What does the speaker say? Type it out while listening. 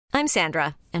I'm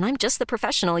Sandra, and I'm just the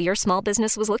professional your small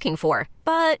business was looking for.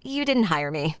 But you didn't hire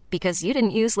me because you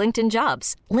didn't use LinkedIn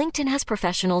Jobs. LinkedIn has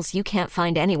professionals you can't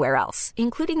find anywhere else,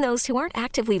 including those who aren't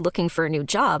actively looking for a new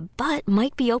job, but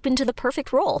might be open to the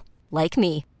perfect role, like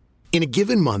me. In a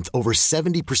given month, over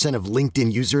 70% of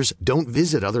LinkedIn users don't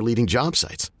visit other leading job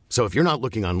sites. So if you're not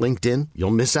looking on LinkedIn,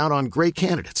 you'll miss out on great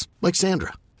candidates like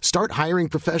Sandra. Start hiring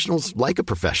professionals like a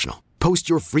professional. Post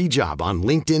your free job on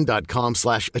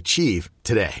linkedin.com/achieve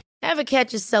today. Ever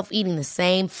catch yourself eating the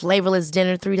same flavorless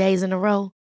dinner 3 days in a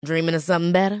row? Dreaming of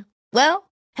something better? Well,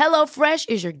 HelloFresh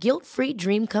is your guilt-free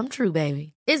dream come true,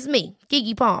 baby. It's me,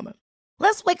 Keke Palmer.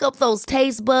 Let's wake up those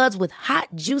taste buds with hot,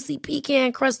 juicy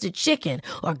pecan-crusted chicken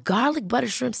or garlic butter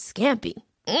shrimp scampi.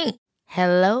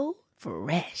 Hello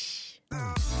Fresh.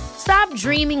 Stop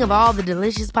dreaming of all the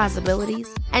delicious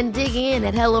possibilities and dig in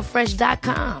at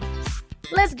HelloFresh.com.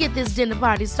 Let's get this dinner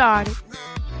party started.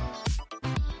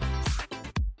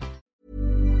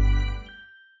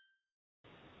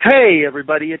 Hey,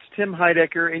 everybody, it's Tim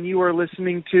Heidecker, and you are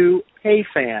listening to Hey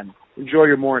Fan. Enjoy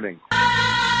your morning.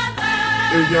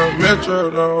 If Young Metro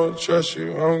don't trust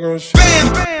you, I'm gonna shoot.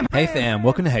 Hey fam,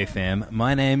 welcome to Hey Fam.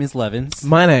 My name is Levins.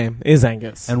 My name is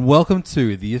Angus. And welcome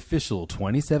to the official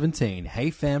 2017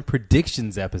 Hey Fam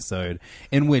Predictions episode,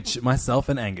 in which myself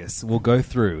and Angus will go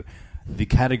through the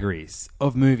categories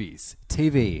of movies,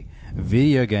 TV,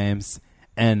 video games,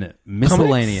 and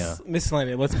miscellanea.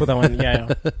 Miscellanea, let's put that one,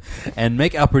 yeah. And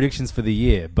make our predictions for the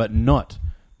year, but not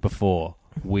before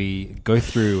we go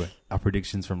through our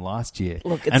predictions from last year.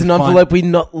 Look, it's an envelope. We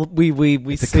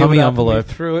it's a cummy envelope.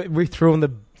 We threw in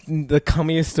the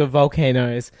cummiest of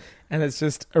volcanoes, and it's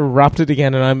just erupted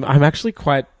again. And I'm actually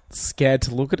quite scared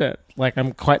to look at it. Like,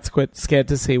 I'm quite scared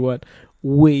to see what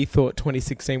we thought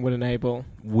 2016 would enable.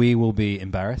 We will be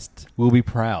embarrassed. We'll be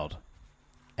proud.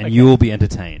 And you will be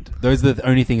entertained. Those are the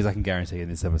only things I can guarantee in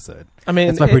this episode. I mean,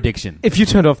 that's my prediction. If you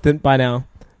turned off by now,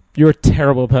 you're a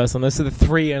terrible person. Those are the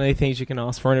three only things you can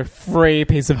ask for in a free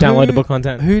piece of downloadable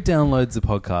content. Who downloads a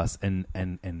podcast and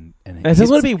it doesn't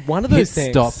want to be one of those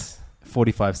things. Stop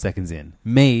 45 seconds in.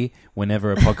 Me,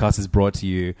 whenever a podcast is brought to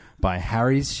you by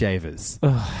Harry's Shavers.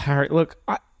 Harry, look,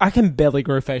 I can barely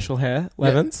grow facial hair,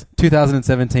 Levins. Yeah.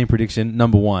 2017 prediction,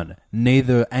 number 1.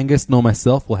 Neither Angus nor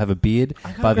myself will have a beard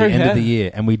by the end of the year,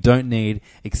 and we don't need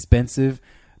expensive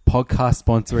podcast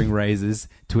sponsoring razors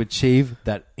to achieve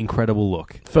that incredible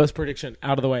look. First prediction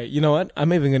out of the way. You know what?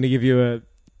 I'm even going to give you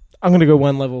I'm going to go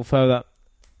one level further.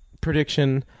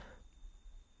 Prediction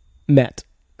met.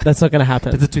 That's not going to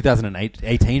happen. That's a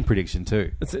 2018 prediction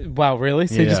too. Wow, really?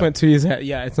 So you just went 2 years ahead.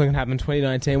 Yeah, it's not going to happen in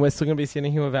 2019. We're still going to be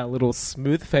sitting here with our little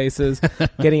smooth faces,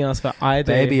 getting asked for ID.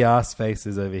 Baby ass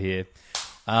faces over here.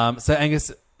 So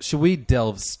Angus, should we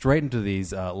delve straight into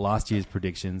these last year's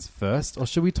predictions first, or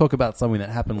should we talk about something that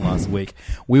happened last week?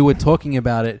 We were talking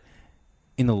about it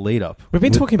in the lead up. We've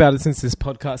been talking about it since this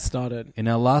podcast started. In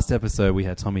our last episode, we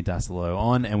had Tommy Dassolo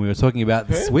on, and we were talking about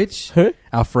the Switch. Who?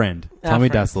 Our friend, Tommy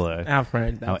Dassolo. Our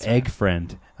friend. Our egg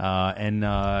friend.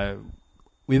 And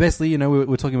we basically,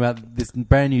 we're talking about this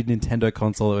brand new Nintendo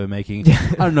console that we're making.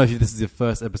 I don't know if this is your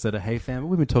first episode of Hey Fam, but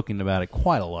we've been talking about it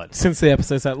quite a lot. Since the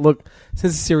episode started. Look,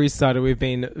 since the series started, we've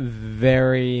been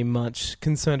very much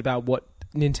concerned about what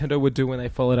Nintendo would do when they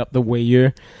followed up the Wii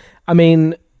U. I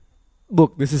mean,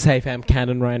 look, this is Hey Fam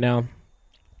canon right now.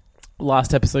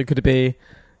 Last episode, could it be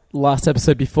last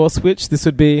episode before Switch? This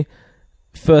would be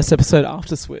first episode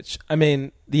after Switch. I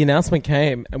mean, the announcement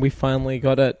came and we finally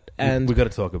got it. And we've got to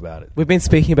talk about it. We've been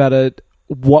speaking about it,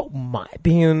 what might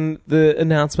be in the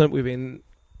announcement.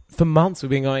 For months, we've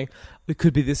been going, it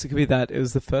could be this, it could be that. It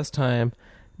was the first time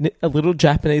a little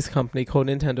Japanese company called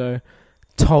Nintendo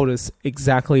told us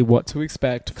exactly what to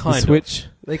expect for the Switch.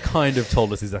 They kind of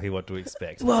told us exactly what to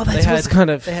expect. Well, they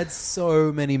had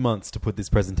so many months to put this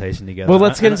presentation together. Well,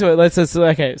 let's get into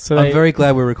it. I'm very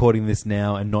glad we're recording this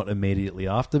now and not immediately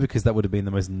after, because that would have been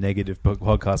the most negative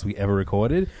podcast we ever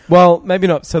recorded. Well, maybe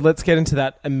not. So let's get into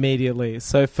that immediately.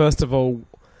 So first of all,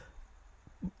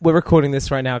 we're recording this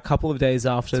right now a couple of days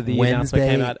after the announcement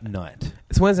came out.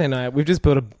 It's Wednesday night. We've just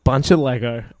built a bunch of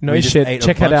Lego. We just ate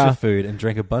a bunch of food and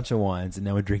drank a bunch of wines, and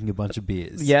now we're drinking a bunch of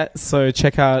beers. Yeah, so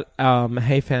check out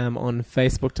Hey Fam on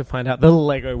Facebook to find out the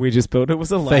Lego we just built. It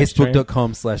was a live stream.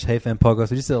 Facebook.com/HeyFamPodcast.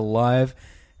 We just did a live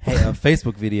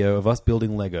Facebook video of us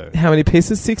building Lego. How many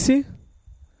pieces? 60?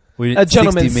 A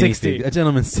gentleman's 60. A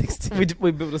gentleman's 60. We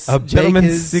built a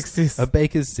gentleman's 60. A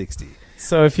baker's 60.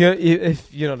 So if you're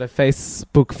not a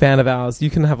Facebook fan of ours,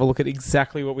 you can have a look at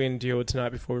exactly what we endured tonight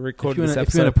before we recorded this episode.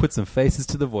 If you want to put some faces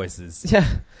to the voices. Yeah.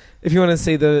 If you want to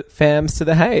see the fams to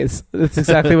the hays, that's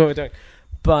exactly what we're doing.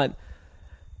 But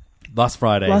Last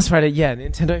Friday, yeah,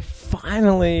 Nintendo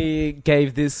finally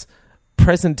gave this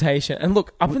presentation. And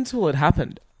look, up until it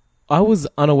happened, I was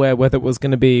unaware whether it was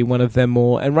going to be one of them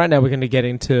more. And right now we're going to get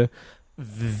into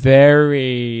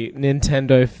very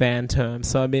Nintendo fan terms.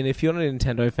 So, I mean, if you're not a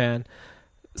Nintendo fan,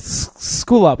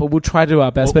 school up, or we'll try to do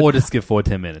our best. Or just skip forward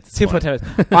 10 minutes. Skip forward 10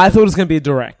 minutes. I thought it was going to be a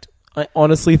direct. I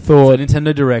honestly thought... So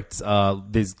Nintendo Directs are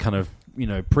these kind of,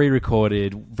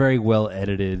 pre-recorded, very well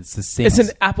edited, succinct... It's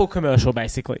an Apple commercial,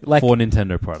 basically. Like, for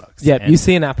Nintendo products. Yeah, you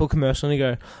see an Apple commercial and you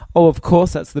go, oh, of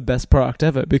course that's the best product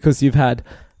ever, because you've had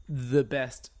the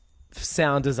best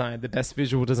sound design, the best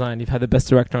visual design, you've had the best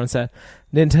director on set.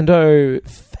 Nintendo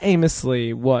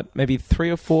famously, maybe 3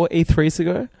 or 4 E3s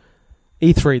ago?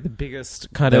 E3, the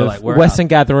biggest kind of Western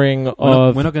gathering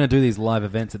of... We're not going to do these live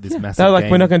events at this massive They're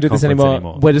like, we're not going to do this conference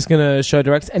anymore. We're just going to show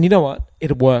directs. And you know what?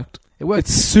 It worked. It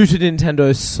suited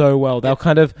Nintendo so well.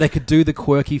 They could do the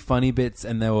quirky, funny bits,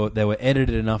 and they were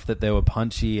edited enough that they were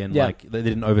punchy and they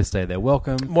didn't overstay their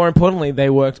welcome. More importantly, they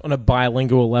worked on a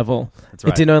bilingual level. That's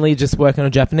right. It didn't only just work on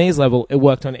a Japanese level; it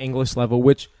worked on an English level.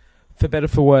 Which, for better or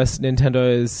for worse,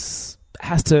 Nintendo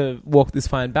has to walk this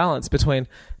fine balance between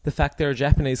the fact they're a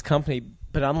Japanese company,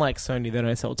 but unlike Sony, they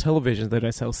don't sell televisions, they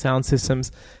don't sell sound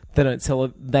systems,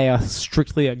 they are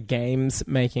strictly a games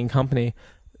making company.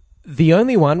 The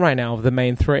only one right now of the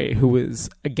main three who is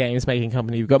a games-making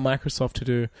company, you've got Microsoft to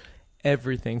do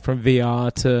everything from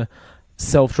VR to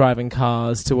self-driving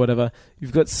cars to whatever.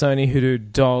 You've got Sony who do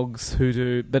dogs,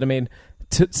 but I mean,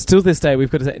 still this day,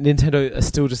 we've got to say Nintendo are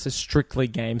still just a strictly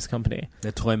games company.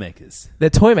 They're toy makers.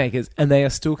 And they are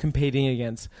still competing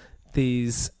against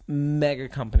these mega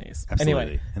companies. Absolutely.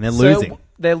 Anyway, and they're losing.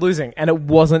 They're losing, and it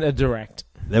wasn't a direct.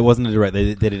 There wasn't a direct.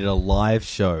 They did a live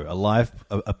show,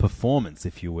 a performance,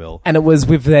 if you will. And it was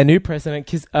with their new president,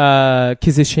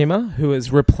 Kizushima, who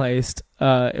has replaced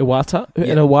Iwata. Yeah.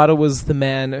 And Iwata was the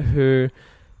man who...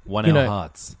 Won our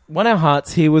hearts. Won our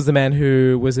hearts. He was the man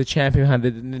who was the champion behind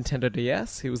the Nintendo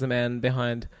DS. He was the man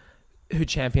who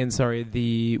championed,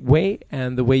 the Wii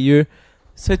and the Wii U.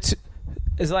 So,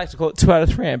 as I like to call it, 2 out of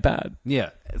 3 ain't bad. Yeah.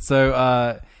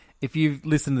 So, if you've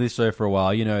listened to this show for a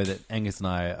while, you know that Angus and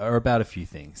I are about a few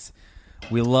things.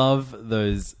 We love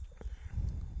those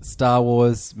Star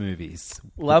Wars movies.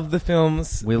 Love the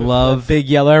films. We love... the big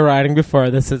yellow writing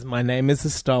before this is, my name is a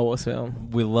Star Wars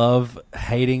film. We love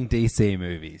hating DC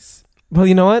movies. Well,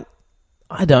 you know what?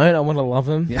 I don't. I want to love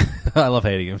them. Yeah, I love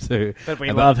hating them too. But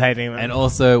we love hating them. And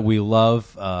also, we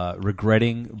love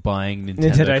regretting buying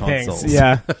Nintendo consoles. Things.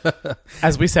 Yeah.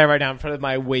 As we say right now in front of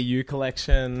my Wii U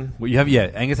collection. Well,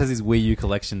 Angus has his Wii U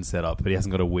collection set up, but he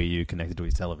hasn't got a Wii U connected to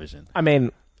his television. I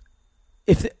mean,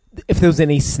 if there was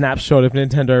any snapshot of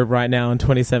Nintendo right now in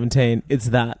 2017, it's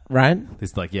that, right?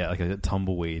 It's like a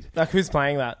tumbleweed. Like, who's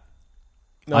playing that?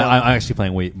 No. I'm actually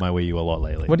playing my Wii U a lot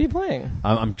lately. What are you playing?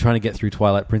 I'm trying to get through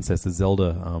Twilight Princess, the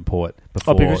Zelda port,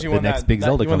 before the next big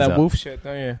Zelda comes out. You want that wolf shit,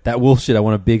 don't you? That wolf shit. I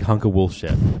want a big hunk of wolf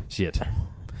shit. So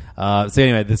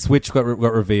anyway, the Switch got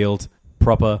revealed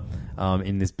proper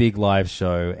in this big live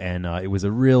show, and it was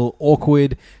a real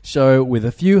awkward show with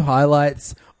a few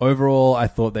highlights. Overall, I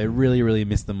thought they really, really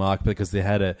missed the mark because they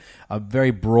had a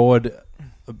very broad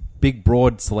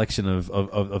selection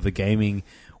of the gaming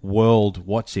world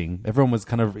watching. Everyone was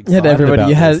kind of excited about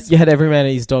this. You had every man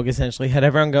and his dog, essentially. You had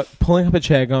everyone pulling up a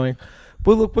chair going,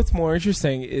 well, look, what's more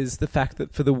interesting is the fact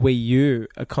that for the Wii U,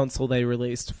 a console they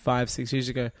released 5-6 years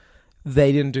ago,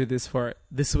 they didn't do this for it.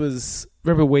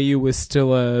 Remember, Wii U was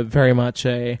still very much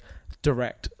a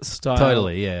direct style.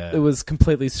 Totally, yeah. It was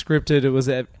completely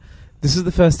scripted. This is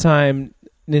the first time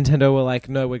Nintendo were like,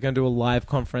 no, we're going to do a live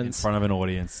conference. In front of an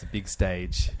audience, a big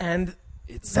sage. And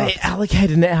they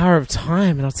allocated an hour of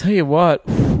time, and I'll tell you what.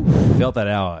 Felt that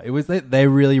hour. It was they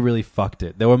really, really fucked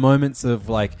it. There were moments of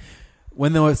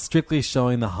when they were strictly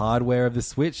showing the hardware of the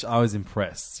Switch, I was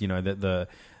impressed. You know, that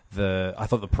I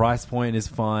thought the price point is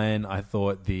fine. I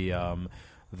thought the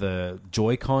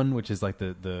Joy-Con, which is like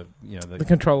the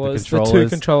controllers, the 2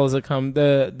 controllers that come,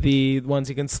 the ones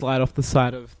you can slide off the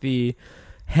side of the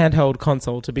handheld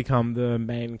console to become the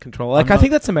main controller. I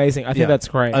think that's amazing. I think that's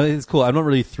great. I think it's cool. I'm not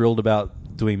really thrilled about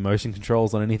doing motion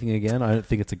controls on anything again. I don't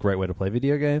think it's a great way to play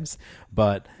video games,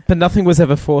 but nothing was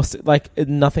ever forced.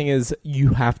 Nothing is you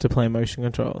have to play motion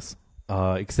controls.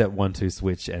 Except 1-2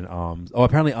 Switch and ARMS. Oh,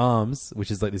 apparently ARMS,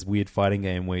 which is like this weird fighting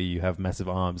game where you have massive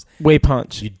arms. Wii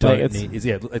Punch. You don't need...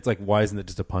 It's like, why isn't it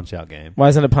just a Punch-Out game? Why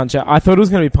isn't it Punch-Out? I thought it was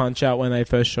going to be Punch-Out when they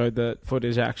first showed the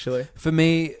footage, actually. For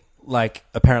me,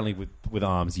 apparently with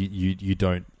ARMS, you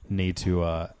don't need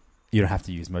to... you don't have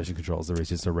to use motion controls. There is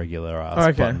just a regular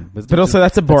button. But also,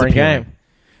 that's a boring game.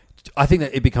 I think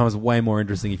that it becomes way more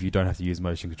interesting if you don't have to use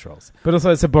motion controls. But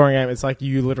also, it's a boring game. It's like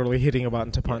you literally hitting a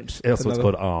button to punch. That's what's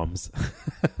called ARMS.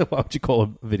 Why would you call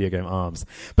a video game ARMS?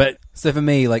 But so for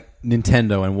me, like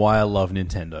Nintendo and why I love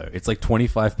Nintendo, it's like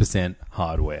 25%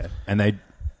 hardware, and they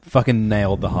fucking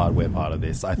nailed the hardware part of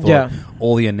this. I thought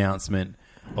all the announcement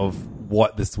of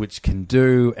what the Switch can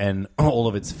do and all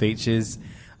of its features.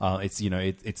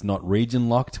 It's not region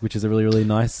locked, which is a really, really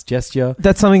nice gesture.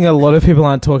 That's something a lot of people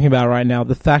aren't talking about right now.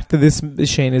 The fact that this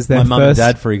machine is their My first... mum and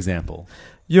dad, for example.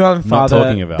 Your mum and father,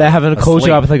 talking about they haven't called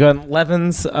you asleep. up. They're going,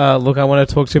 Levins, look, I want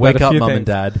to talk to you Wake about a up, few mum things. and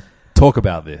dad. Talk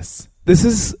about this. This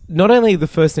is not only the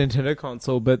first Nintendo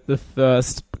console, but the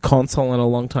first console in a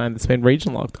long time that's been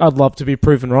region locked. I'd love to be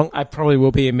proven wrong. I probably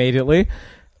will be immediately.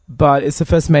 But it's the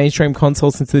first mainstream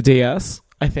console since the DS,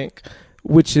 I think,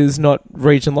 which is not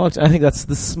region locked. I think that's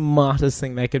the smartest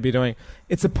thing they could be doing.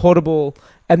 It's a portable,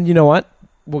 and you know what?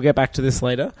 We'll get back to this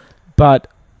later. But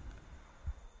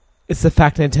it's the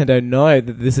fact Nintendo know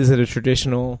that this isn't a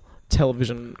traditional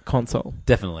television console.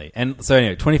 Definitely. And so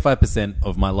anyway, 25%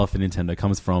 of my love for Nintendo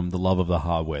comes from the love of the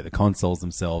hardware, the consoles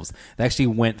themselves. They actually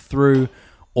went through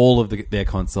all of their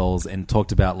consoles and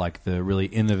talked about like the really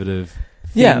innovative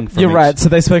thing from you're each. right. So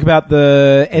they spoke about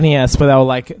the NES where they were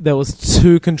like, there was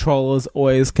 2 controllers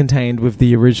always contained with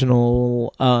the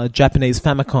original Japanese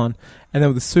Famicom. And then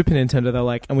with the Super Nintendo, they're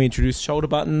like, and we introduced shoulder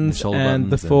buttons and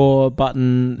the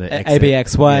 4-button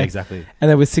ABXY. Yeah, exactly. And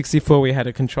then with 64, we had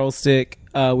a control stick.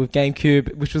 With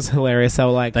GameCube, which was hilarious. They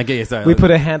were like, Don't get you started. we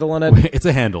put a handle on it. It's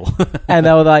a handle. And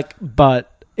they were like,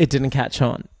 but it didn't catch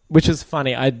on. Which is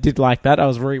funny. I did like that. I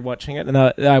was rewatching it, and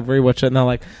I rewatched it, and they're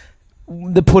like,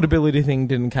 the portability thing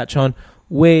didn't catch on.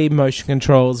 Wii motion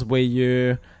controls, Wii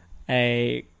U,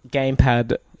 a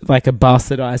gamepad, like a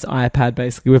bastardized iPad,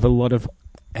 basically, with a lot of...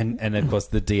 And of course,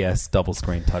 the DS double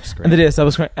screen touchscreen. And the DS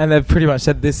double screen. And they've pretty much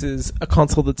said this is a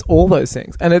console that's all those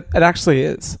things. And it actually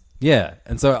is. Yeah,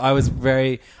 and so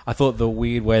I thought the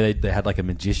weird way they had like a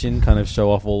magician kind of show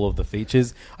off all of the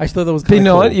features. I just thought that was kind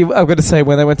of cool. But you know what? I've got to say,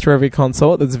 when they went through every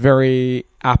console, that's very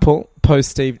Apple,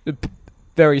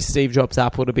 very Steve Jobs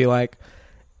Apple to be like,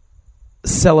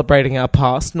 celebrating our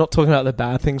past, not talking about the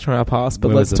bad things from our past,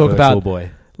 but let's talk about... Boy?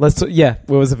 Where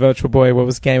was the Virtual Boy? Where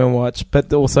was Game & Watch?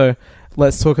 But also,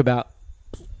 let's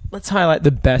highlight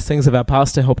the best things of our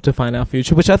past to help define our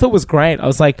future, which I thought was great. I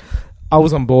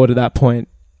was on board at that point.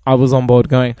 I was on board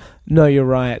going, no, you're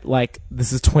right. Like,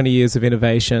 this is 20 years of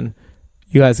innovation.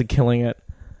 You guys are killing it.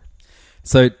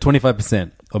 So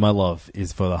 25% of my love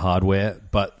is for the hardware,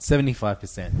 but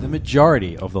 75%, the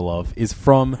majority of the love is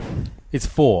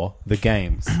for the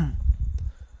games,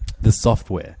 the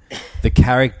software, the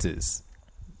characters,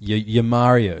 your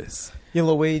Marios, Your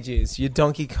Luigis, your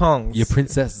Donkey Kongs. your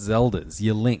Princess Zeldas,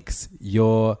 your Links,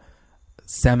 your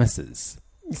Samuses,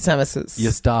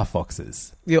 your Star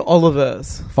Foxes. Your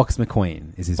Olivers. Fox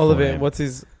McQueen is his Oliver, full name. what's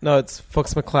his... No, it's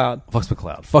Fox McCloud.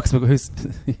 Who's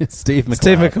Steve McCloud.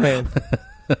 Steve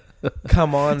McQueen.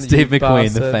 Come on, Steve you McQueen,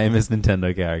 bastard. the famous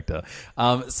Nintendo character.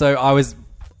 So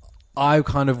I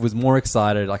kind of was more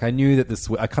excited. Like, I knew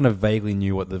that I kind of vaguely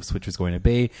knew what the Switch was going to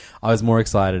be. I was more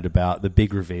excited about the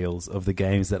big reveals of the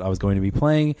games that I was going to be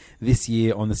playing this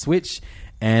year on the Switch,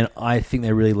 and I think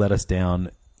they really let us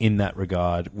down in that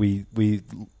regard. We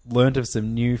learned of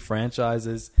some new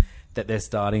franchises that they're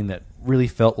starting that really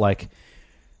felt like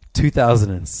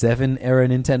 2007 era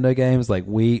Nintendo games. Like,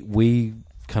 we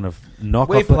kind of knock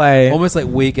We off play- almost like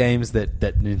Wii games that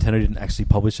Nintendo didn't actually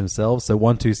publish themselves. So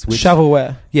 1-2 Switch,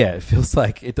 Shovelware. yeah, it feels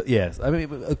like it. Yes, I mean,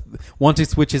 1-2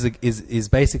 Switch is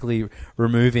basically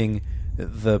removing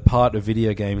the part of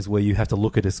video games where you have to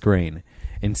look at a screen.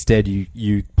 Instead,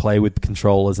 you play with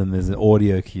controllers and there's an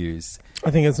audio cues.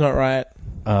 I think it's not right.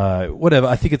 Whatever.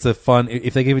 I think it's a fun.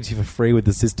 If they give it to you for free with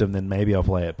the system, then maybe I'll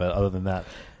play it. But other than that,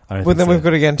 I don't Well, think then so. we've got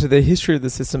to get into the history of the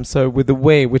system. So with the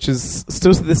Wii, which is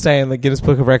still to this day in the Guinness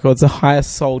Book of Records, the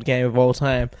highest sold game of all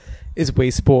time, is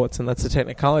Wii Sports. And that's a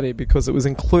technicality because it was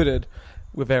included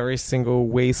with every single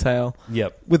Wii sale.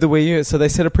 Yep. With the Wii U. So they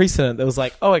set a precedent that was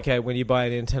like, oh, okay, when you buy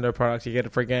a Nintendo product, you get a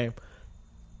free game.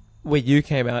 Wii U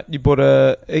came out,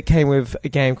 it came with a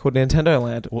game called Nintendo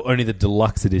Land. Well, only the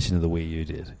deluxe edition of the Wii U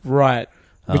did. Right.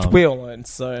 Which we all own,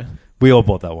 so... We all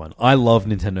bought that one. I love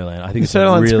Nintendo Land. I think it's a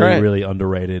Nintendo Land's really, great. really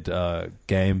underrated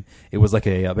game. It was like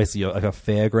basically like a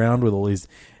fairground with all these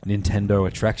Nintendo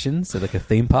attractions, so like a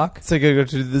theme park. So you could go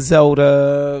to the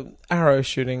Zelda arrow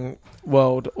shooting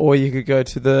world, or you could go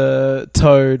to the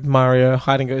Toad Mario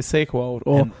hide and go seek world,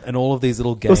 or And all of these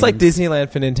little games. it was like Disneyland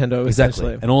for Nintendo, Exactly.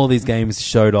 essentially. And all of these games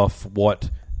showed off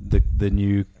what the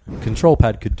new control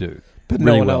pad could do. But really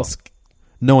no one well. else.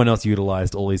 No one else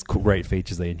utilized all these great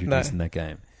features they introduced No. in that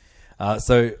game.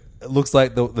 So it looks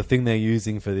like the thing they're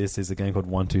using for this is a game called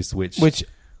 1-2 Switch. Which,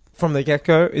 from the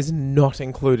get-go, is not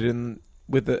included in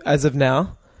with it as of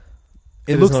now.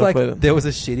 It is looks not like included. there was a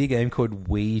shitty game called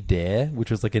Wii Dare,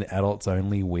 which was like an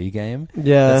adults-only Wii game.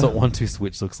 Yeah. That's what 1-2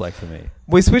 Switch looks like for me.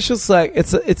 Wii Switch looks like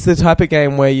it's the type of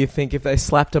game where you think if they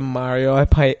slapped a Mario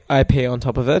IP on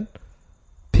top of it,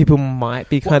 people might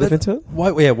be kind of into it.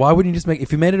 Why wouldn't you just make...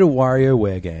 If you made it a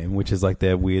WarioWare game, which is like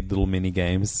their weird little mini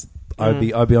games, I'd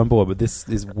be on board, but this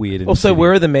is weird. And Also, shitty.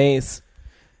 where are the Mii's?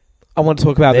 I want to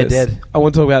talk about They're this. dead. I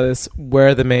want to talk about this. Where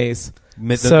are the Mii's?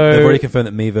 They've already confirmed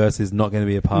that Miiverse is not going to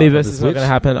be a part of the Miiverse Switch. is not going to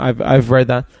happen. I've read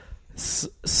that.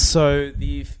 So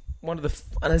one of the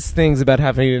funnest things about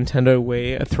having a Nintendo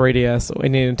Wii, a 3DS, or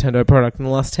any Nintendo product in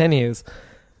the last 10 years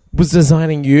was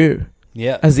designing you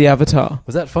Yeah. as the avatar.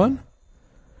 Was that fun?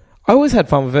 I always had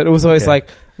fun with it. It was always Okay. like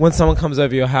when someone comes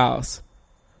over your house.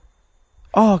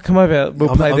 Oh, come over.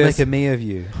 We'll play I'll this. make a me of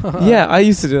you. Yeah, I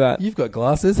used to do that. You've got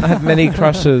glasses. I have many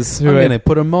crushes who I'm are, going to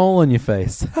put a mole on your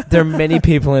face. there are many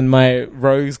people in my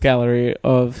rogues gallery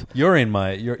of You're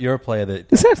a player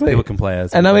that exactly people can play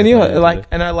as. and I mean Play you as like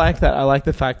and I like that. I like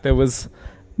the fact there was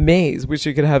Mii's which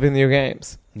you could have in your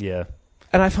games. Yeah.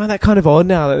 And I find that kind of odd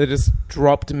now that they just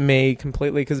dropped Mii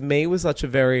completely because Mii was such a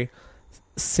very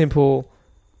simple.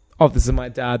 Oh, this is my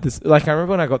dad. This like I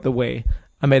remember when I got the Wii,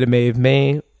 I made a Mii of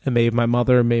me, a Mii of my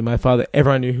mother, a Mii of my father.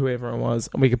 Everyone knew who everyone was,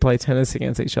 and we could play tennis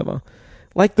against each other.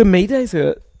 Like the Mii days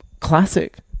are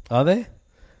classic. Are they?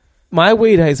 My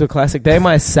Wii days were classic. They're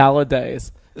my salad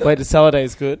days. Wait, the salad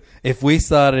days good? If we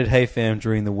started Hey Fam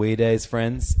during the Wii days,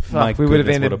 friends, my we would have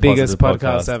goodness, been what the a biggest positive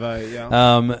podcast ever.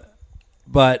 Yeah.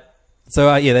 But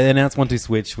so yeah, they announced 1-2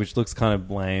 Switch, which looks kind of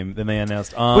lame. Then they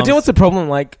announced ARMS. But do you know what's the problem?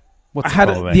 Like, What's I the had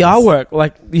problem, the Angus? artwork.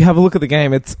 Like, you have a look at the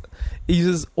game. It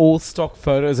uses all stock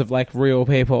photos of like real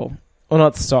people. Well,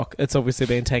 not stock. It's obviously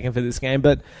been taken for this game,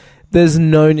 but there's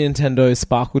no Nintendo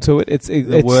sparkle to it. It's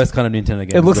the worst kind of Nintendo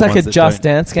game. It looks like a Just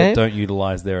Dance game. Don't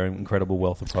utilize their incredible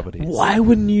wealth of properties. Why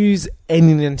wouldn't you use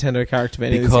any Nintendo character for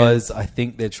any of these games? Because I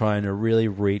think they're trying to really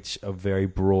reach a very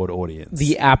broad audience.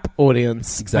 The app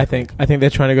audience. Exactly. I think they're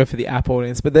trying to go for the app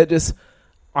audience, but they're just.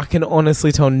 I can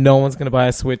honestly tell no one's going to buy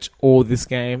a Switch or this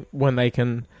game when they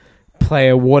can play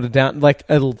a watered down, like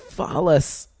a far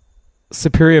less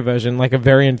superior version, like a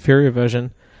very inferior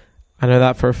version. I know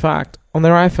that for a fact on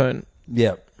their iPhone.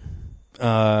 Yeah.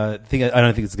 I don't think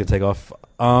it's going to take off.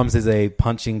 ARMS is a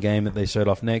punching game that they showed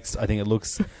off next. I think it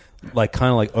looks like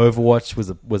kind of like Overwatch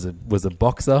was a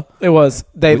boxer. It was.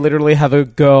 They literally have a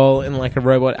girl in like a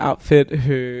robot outfit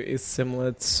who is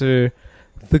similar to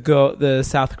the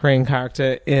South Korean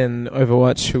character in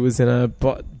Overwatch who was in a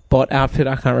bot outfit.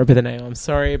 I can't remember the name. I'm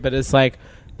sorry, but it's like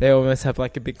they almost have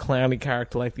like a big clowny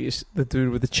character, like the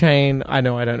dude with the chain. I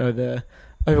don't know the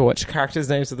Overwatch characters'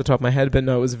 names at the top of my head, but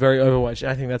no, it was very Overwatch.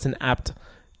 I think that's an apt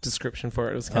description for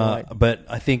it. It was kind of like. But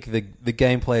I think the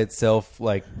gameplay itself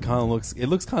like kind of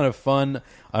looks kind of fun.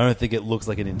 I don't think it looks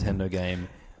like a Nintendo game.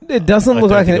 It doesn't I look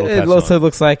don't like think it. it'll It catch also on.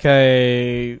 looks like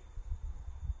a.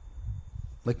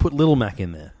 Like put Little Mac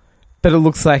in there. But it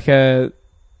looks like a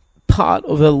part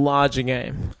of a larger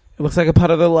game. It looks like a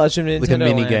part of a larger Nintendo Like a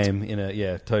mini Land. game in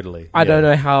a totally. I Yeah. don't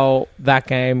know how that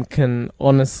game can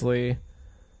honestly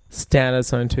stand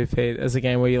its own 2 feet as a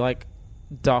game where you like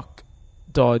duck,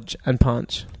 dodge, and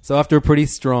punch. So after a pretty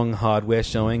strong hardware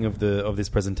showing of this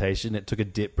presentation, it took a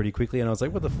dip pretty quickly, and I was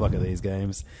like, "What the fuck are these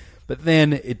games?" But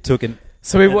then it took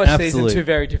So we an watched these in absolute- two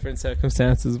very different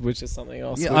circumstances, which is something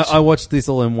else. Yeah, which- I watched this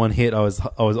all in one hit. I was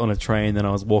on a train, then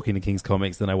I was walking to King's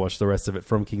Comics, then I watched the rest of it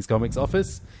from King's Comics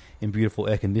office in beautiful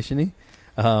air conditioning.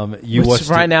 You which watched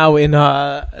right it- now in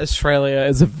Australia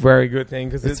is a very good thing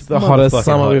because it's the hottest motherfucking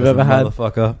summer hot we've as a ever had.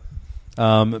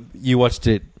 Motherfucker. You watched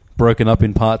it broken up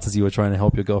in parts as you were trying to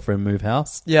help your girlfriend move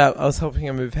house. Yeah, I was helping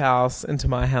her move house into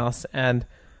my house and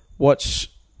watch.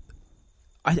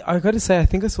 I got to say, I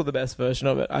think I saw the best version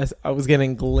of it. I was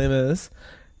getting glimmers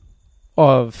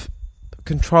of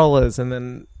controllers and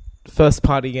then first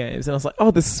party games, and I was like, "Oh,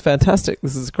 this is fantastic!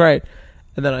 This is great."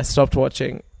 And then I stopped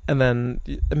watching, and then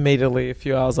immediately a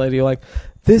few hours later, you're like,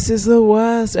 "This is the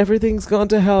worst! Everything's gone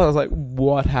to hell." I was like,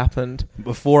 "What happened?"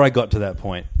 Before I got to that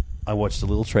point, I watched a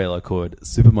little trailer called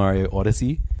Super Mario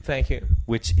Odyssey, Thank you.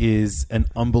 which is an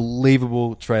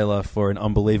unbelievable trailer for an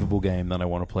unbelievable game that I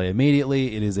want to play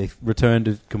immediately. It is a return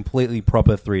to completely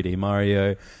proper 3D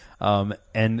Mario.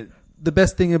 And the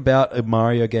best thing about a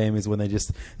Mario game is when they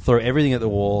just throw everything at the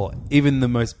wall, even the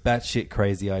most batshit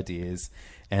crazy ideas.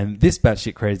 And this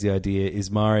batshit crazy idea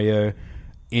is Mario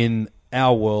in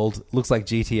our world, looks like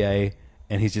GTA,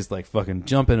 and he's just like fucking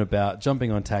jumping about,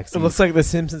 jumping on taxis. It looks like the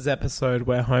Simpsons episode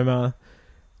where Homer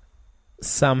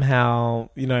somehow,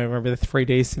 remember the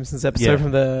 3D Simpsons episode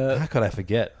from the... How could I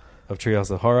forget of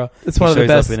Treehouse of Horror? It's one of the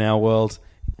best. Shows up in our world,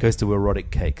 goes to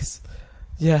erotic cakes.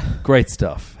 Yeah. Great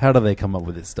stuff. How do they come up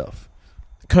with this stuff?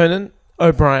 Conan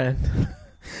O'Brien.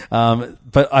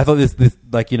 But I thought this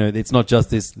it's not just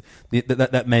this,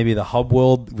 that may be the hub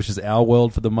world, which is our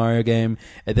world for the Mario game.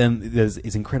 And then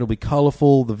it's incredibly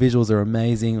colorful. The visuals are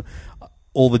amazing.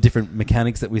 All the different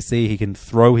mechanics that we see. He can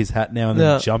throw his hat now and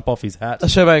then jump off his hat. I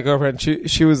showed my girlfriend.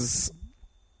 She was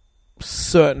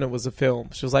certain it was a film.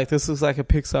 She was like, "This looks like a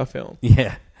Pixar film."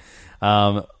 Yeah.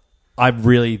 I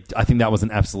think that was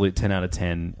an absolute 10 out of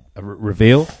 10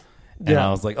 reveal. And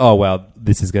I was like, oh, wow,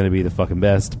 this is going to be the fucking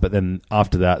best. But then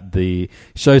after that, the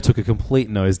show took a complete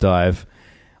nosedive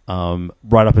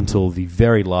right up until the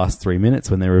very last 3 minutes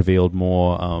when they revealed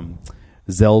more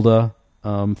Zelda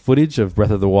footage of Breath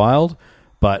of the Wild.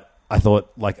 But I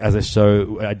thought, like, as a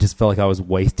show, I just felt like I was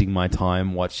wasting my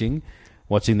time watching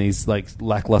these, like,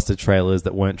 lackluster trailers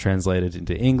that weren't translated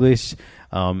into English,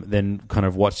 then kind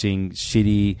of watching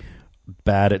shitty,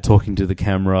 bad at talking to the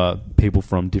camera people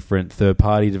from different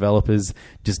third-party developers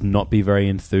just not be very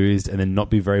enthused and then not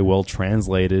be very well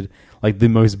translated. Like the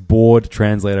most bored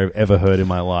translator I've ever heard in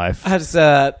my life.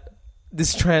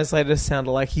 This translator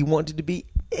sounded like he wanted to be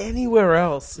anywhere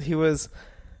else. He was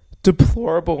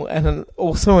deplorable, and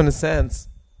also in a sense,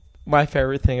 my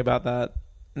favorite thing about that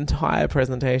entire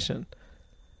presentation,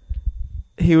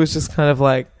 he was just kind of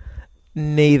like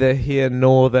neither here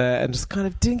nor there, and just kind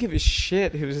of didn't give a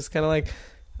shit. He was just kind of like,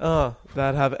 oh,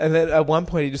 that happened. And then at one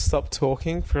point he just stopped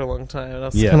talking for a long time, and I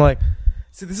was kind of like,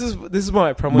 see, this is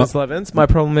my problem with Levins. My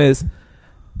problem is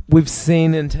we've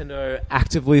seen Nintendo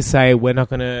actively say we're not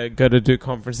going to go to do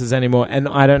conferences anymore, and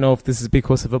I don't know if this is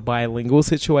because of a bilingual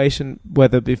situation,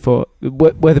 whether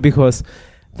because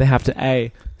they have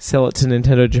to sell it to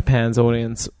Nintendo Japan's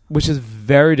audience, which is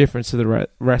very different to the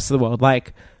rest of the world.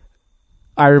 Like,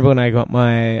 I remember when I got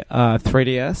my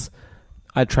 3DS,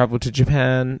 I traveled to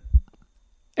Japan.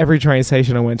 Every train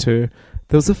station I went to,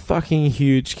 there was a fucking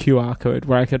huge QR code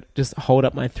where I could just hold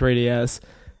up my 3DS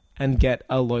and get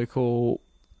a local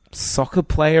soccer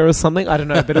player or something. I don't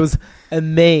know, but it was a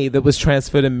me that was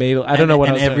transferred immediately. I don't know what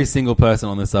I was every doing. Single person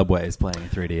on the subway is playing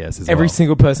 3DS as well. Every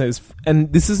single person is...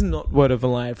 And this is not word of a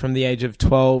lie. From the age of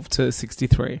 12 to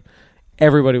 63,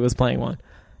 everybody was playing one.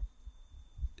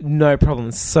 No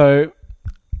problem. So...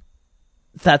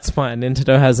 that's fine.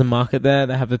 Nintendo has a market there.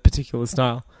 They have a particular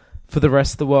style. For the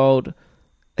rest of the world,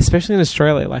 especially in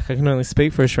Australia, like I can only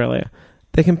speak for Australia,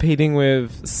 they're competing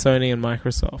with Sony and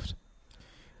Microsoft.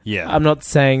 Yeah. I'm not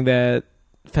saying they're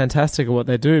fantastic at what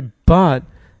they do, but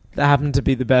they happen to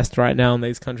be the best right now in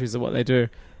these countries at what they do.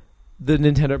 The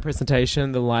Nintendo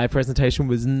presentation, the live presentation,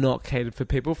 was not catered for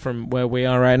people from where we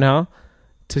are right now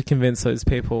to convince those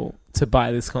people to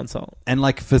buy this console. And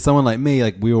like for someone like me,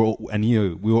 like we were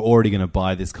already going to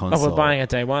buy this console. Oh, we're buying it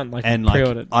day one, and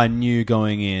pre-ordered. I knew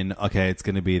going in, okay, it's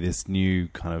going to be this new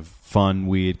kind of fun,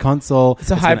 weird console.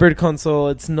 It's a hybrid console.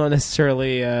 It's not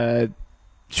necessarily a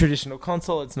traditional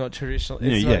console. It's not traditional.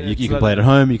 You can play it at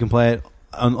home. You can play it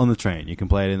on the train. You can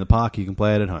play it in the park. You can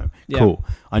play it at home. Yeah. Cool.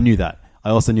 I knew that. I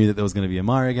also knew that there was going to be a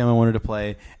Mario game I wanted to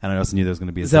play, and I also knew there was going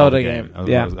to be a Zelda game. I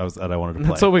wanted to play.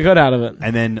 That's what we got out of it.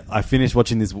 And then I finished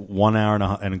watching this 1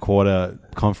 hour and a quarter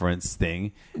conference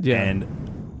thing,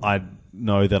 and I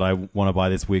know that I want to buy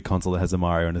this weird console that has a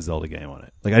Mario and a Zelda game on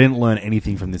it. Like, I didn't learn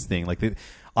anything from this thing. Like,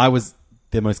 I was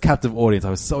the most captive audience.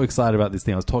 I was so excited about this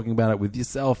thing. I was talking about it with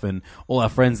yourself and all our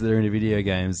friends that are into video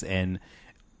games, and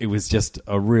it was just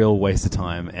a real waste of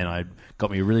time, and I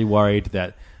got me really worried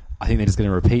that I think they're just going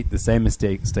to repeat the same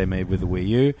mistakes they made with the Wii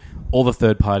U. All the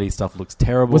third-party stuff looks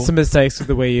terrible. What's the mistakes with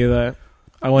the Wii U, though?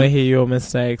 I want to hear your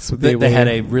mistakes with the Wii U. They had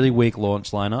a really weak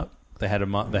launch lineup. They had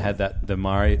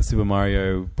the Super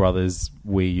Mario Brothers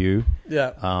Wii U.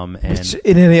 Yeah. And which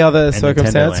in any other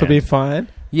circumstance would be fine.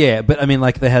 Yeah, but I mean,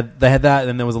 like they had that, and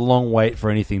then there was a long wait for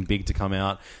anything big to come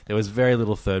out. There was very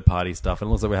little third-party stuff, and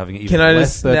it looks like we're having even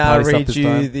less third-party stuff this time.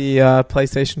 Can I just now read you the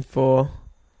PlayStation 4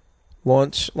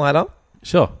 launch lineup?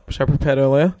 Sure. Which I prepared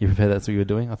earlier. You prepared? That's what you were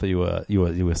doing? I thought you were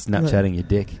Snapchatting your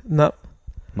dick. Nope.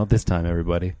 Not this time,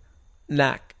 everybody.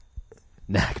 Knack,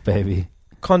 baby.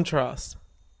 Contrast.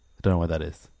 I don't know what that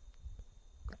is.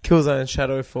 Killzone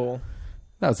Shadowfall.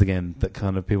 That's again that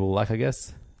kind of people like, I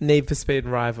guess. Need for Speed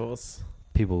Rivals.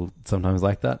 People sometimes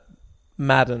like that.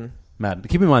 Madden.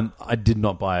 Keep in mind, I did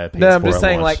not buy a PS4. No, I'm just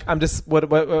saying, like, I'm still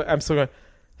going.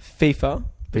 FIFA.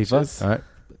 All right.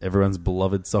 Everyone's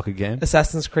beloved soccer game.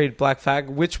 Assassin's Creed Black Flag,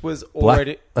 which was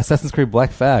already... Assassin's Creed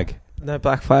Black Flag. No,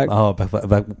 Black Flag. Oh,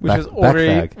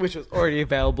 which was already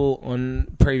available on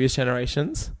previous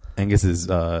generations. Angus's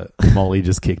Molly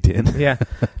just kicked in. Yeah.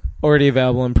 Already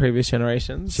available in previous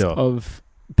generations of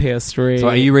PS3. So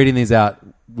are you reading these out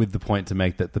with the point to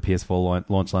make that the PS4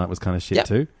 launch lineup was kind of shit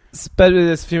too? But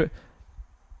there's a few...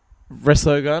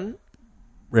 Resogun,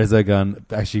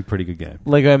 actually pretty good game.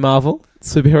 Lego Marvel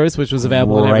Superheroes, which was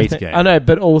available in everything. Game. I know,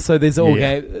 but also these are all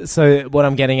games. So what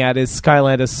I'm getting at is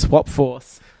Skylanders Swap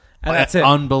Force. And that's it.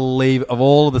 Unbelievable. Of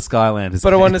all of the Skylanders.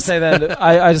 But I want to say that,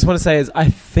 I just want to say is I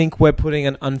think we're putting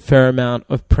an unfair amount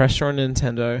of pressure on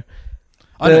Nintendo.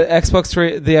 The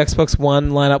Xbox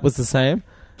One lineup was the same.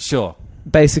 Sure.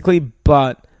 Basically,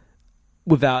 but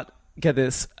without... Get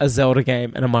this, a Zelda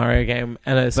game and a Mario game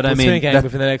and a Splatoon game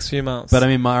within the next few months. But I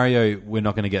mean, Mario, we're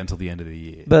not going to get until the end of the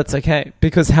year. But that's okay,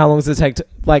 because how long does it take to...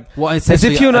 as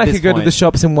if you and I could go to the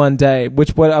shops in one day, I'm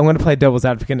going to play devil's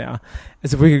advocate now,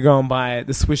 as if we could go and buy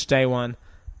the Switch day one.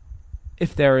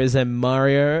 If there is a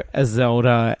Mario, a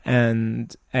Zelda,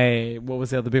 and a... What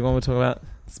was the other big one we're talking about?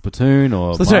 Splatoon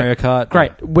or Mario Kart.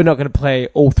 Great. We're not going to play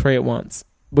all three at once.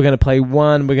 We're going to play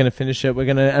one, we're going to finish it,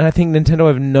 and I think Nintendo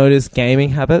have noticed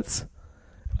gaming habits.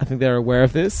 I think they're aware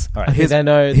of this. All right,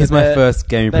 here's my first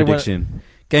gaming prediction.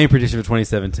 Gaming prediction for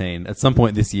 2017. At some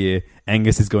point this year,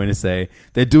 Angus is going to say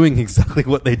they're doing exactly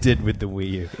what they did with the Wii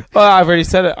U. Oh, I've already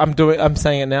said it. I'm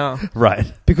saying it now. Right.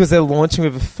 Because they're launching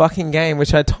with a fucking game,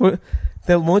 which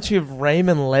they're launching with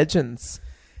Rayman Legends.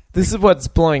 This is what's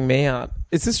blowing me out.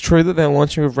 Is this true that they're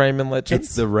launching with Rayman Legends?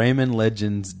 It's the Rayman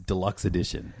Legends Deluxe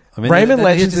Edition. I mean, Rayman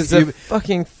Legends is a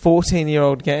fucking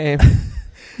 14-year-old game.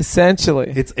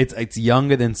 Essentially. It's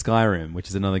younger than Skyrim, which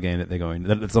is another game that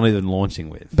it's not even launching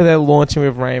with. But they're launching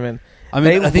with Rayman. I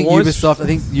mean, I think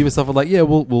Ubisoft were like, yeah,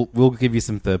 we'll give you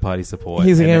some third-party support.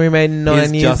 Here's a game we made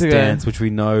 9 years Just ago. Dance, which we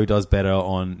know does better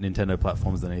on Nintendo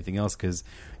platforms than anything else because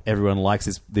everyone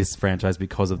likes this franchise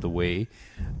because of the Wii.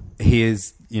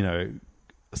 Here's,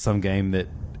 some game that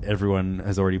everyone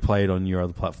has already played on your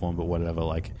other platform, but whatever,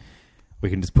 we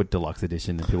can just put Deluxe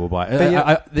Edition and people buy it.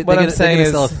 They're going to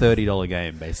sell a $30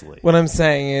 game, basically. What I'm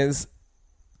saying is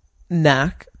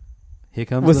Knack Here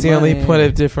comes was the money. only point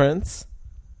of difference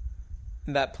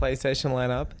in that PlayStation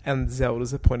lineup, and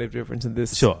Zelda's a point of difference in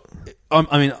this. Sure. I'm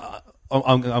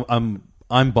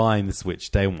buying the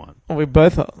Switch day one. Well, we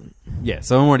both are. Yeah,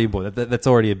 so I'm already bought. That's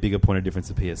already a bigger point of difference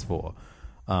to PS4.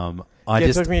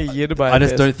 It took me a year to buy I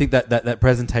just don't think that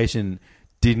presentation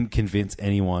didn't convince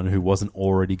anyone who wasn't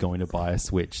already going to buy a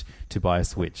Switch to buy a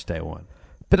Switch day one.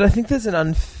 But I think there's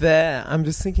I'm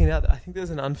just thinking out, I think there's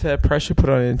an unfair pressure put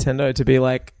on Nintendo to be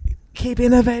like, keep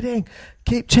innovating,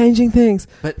 keep changing things.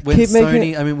 But when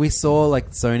we saw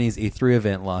Sony's E3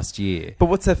 event last year. But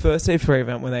what's their first E3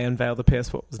 event when they unveiled the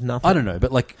PS4? It was nothing. I don't know,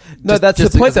 but that's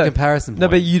the point though. Comparison point. No,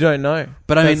 but you don't know.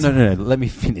 But I mean, no. Let me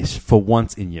finish for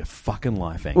once in your fucking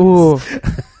life, Angus.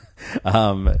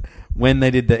 Ooh. When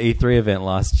they did the E3 event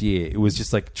last year, it was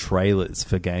just trailers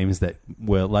for games that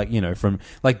were from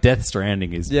Death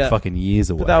Stranding is fucking years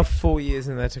away. But they were 4 years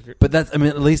in there. But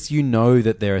at least you know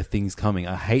that there are things coming.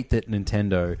 I hate that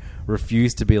Nintendo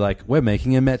refused to be like, we're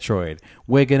making a Metroid.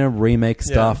 We're going to remake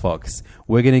Star Fox.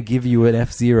 We're going to give you an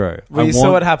F-Zero. Well, you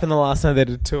saw what happened the last time they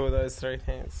did 2 of those 3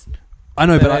 things. I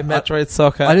know, but Metroid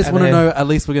Soccer. I just want to know, at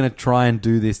least we're going to try and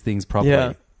do these things properly.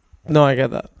 Yeah. No, I get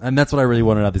that. And that's what I really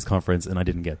wanted out of this conference, and I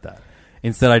didn't get that.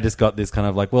 Instead, I just got this kind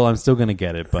of I'm still going to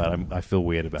get it, but I feel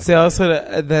weird about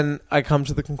it. Then I come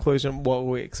to the conclusion, what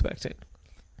were we expecting?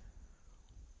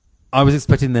 I was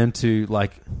expecting them to,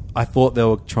 I thought they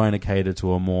were trying to cater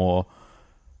to a more,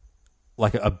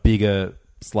 a bigger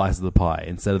slice of the pie,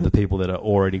 instead of the people that are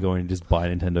already going to just buy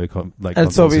Nintendo and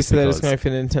it's obviously they're just going for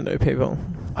Nintendo people.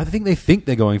 I think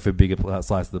they're going for a bigger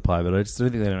slice of the pie, but I just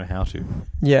don't think they know how to.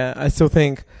 Yeah, I still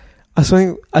think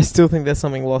there's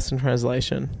something lost in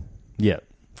translation. Yeah,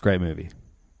 great movie.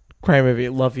 Great movie.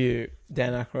 Love you,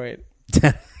 Dan Aykroyd.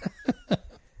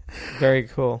 Very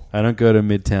cool. I don't go to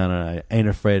Midtown and I ain't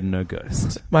afraid of no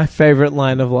ghost. My favorite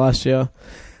line of last year.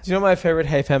 Do you know my favorite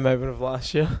Hey Fam moment of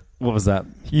last year? What was that?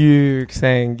 You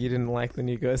saying you didn't like the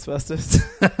new Ghostbusters.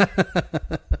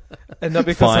 And not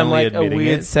because Finally I'm a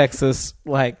weird sexist,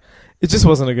 it just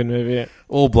wasn't a good movie.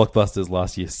 All blockbusters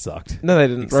last year sucked. No, they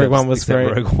didn't. Rogue One was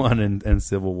great. Rogue One and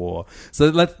Civil War.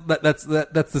 So that's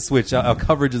the Switch. Our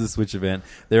coverage of the Switch event.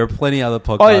 There are plenty other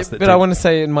podcasts. I want to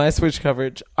say in my Switch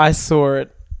coverage, I saw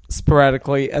it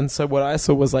sporadically, and so what I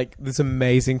saw was this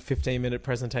amazing 15-minute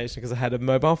presentation because I had a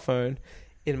mobile phone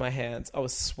in my hands. I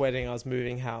was sweating. I was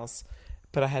moving house,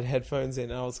 but I had headphones in.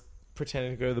 And I was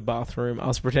pretending to go to the bathroom. I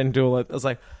was pretending to do all that. I was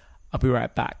like, I'll be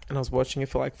right back, and I was watching it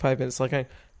for 5 minutes, going,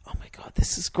 oh my God,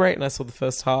 this is great. And I saw the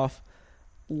first half,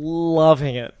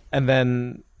 loving it. And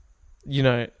then,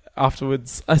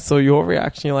 afterwards I saw your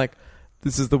reaction. You're like,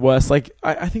 this is the worst. Like,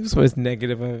 I think it was the most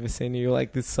negative I've ever seen you.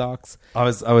 Like, this sucks. I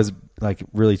was like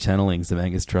really channeling some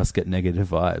Angus Truscott negative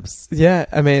vibes. Yeah,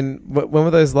 I mean, when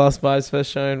were those last vibes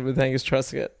first shown with Angus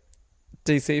Truscott?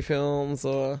 DC films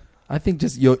or... I think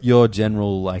just your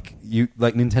general, like,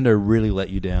 Nintendo really let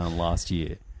you down last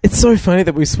year. It's so funny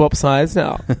that we swap sides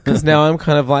now. Because now I'm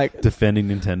kind of like... Defending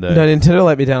Nintendo. No, Nintendo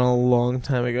let me down a long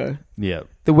time ago. Yeah.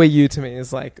 The Wii U to me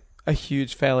is like a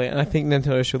huge failure. And I think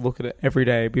Nintendo should look at it every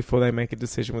day before they make a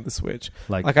decision with the Switch.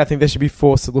 Like I think they should be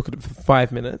forced to look at it for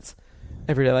 5 minutes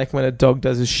every day. Like when a dog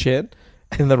does his shit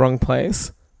in the wrong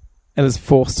place and is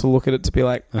forced to look at it to be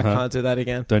like, I can't do that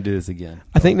again. Don't do this again.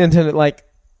 I think Nintendo, like...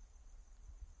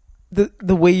 The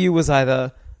Wii U was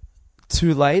either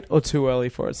too late or too early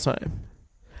for its time.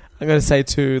 I'm going to say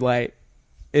too late.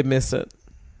 It missed it.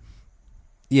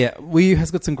 Yeah, Wii U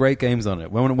has got some great games on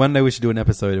it. One day we should do an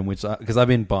episode in which... Because I've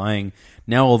been buying...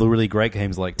 Now all the really great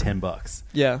games are like $10.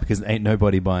 Yeah. Because ain't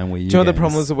nobody buying Wii U Do you know what games. the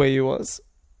problem with the Wii U was?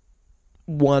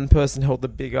 One person held the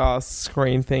big-ass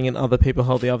screen thing and other people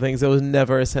held the other things. There was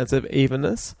never a sense of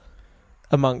evenness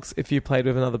amongst if you played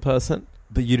with another person.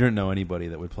 But you don't know anybody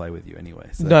that would play with you anyway.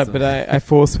 So No, but I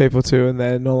force people to, and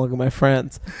they're no longer my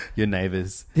friends. Your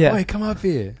neighbours. Yeah. Wait, come up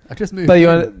here. I just moved.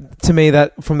 But to me,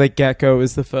 that from the get-go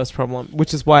is the first problem,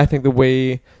 which is why I think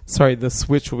the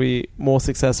Switch will be more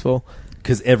successful.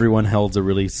 Because everyone holds a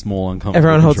really small, uncomfortable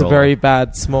Everyone holds a controller. very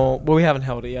bad, small... Well, we haven't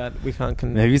held it yet. We can't...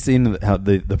 Have you seen how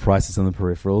the prices on the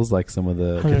peripherals? Like some of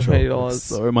the $120. controllers?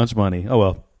 So much money. Oh,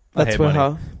 well. That's what...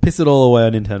 How... Piss it all away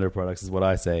on Nintendo products is what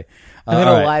I say. I'm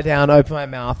going to lie down, open my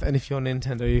mouth, and if you're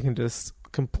Nintendo, you can just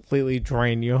completely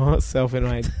drain yourself in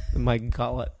my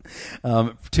gullet.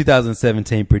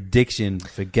 2017 prediction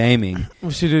for gaming.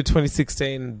 We should do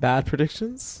 2016 bad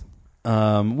predictions.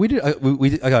 We did. We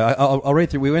did. Okay, I'll read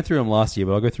through. We went through them last year,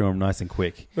 but I'll go through them nice and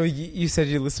quick. Well, you said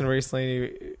you listened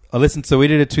recently. I listened. So we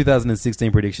did a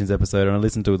 2016 predictions episode, and I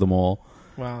listened to them all.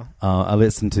 Wow. I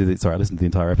listened to the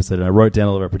entire episode, and I wrote down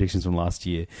all of our predictions from last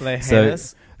year. They hate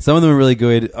us. Some of them are really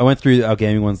good. I went through our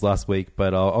gaming ones last week,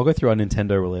 but I'll go through our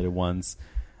Nintendo related ones.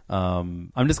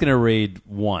 I'm just going to read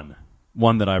one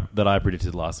that I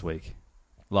predicted last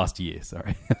year.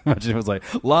 Sorry, imagine it was like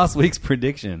last week's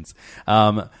predictions.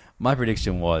 My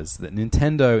prediction was that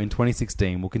Nintendo in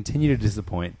 2016 will continue to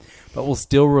disappoint, but will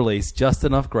still release just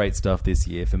enough great stuff this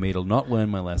year for me to not learn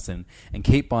my lesson and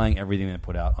keep buying everything they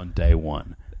put out on day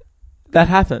one. That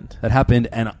happened,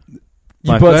 and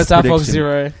you bought Star Fox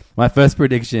Zero. My first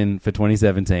prediction for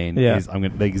 2017 is I'm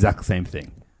going to the exact same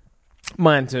thing.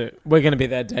 Mine too. We're going to be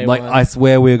there day one. Like, I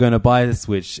swear we're going to buy the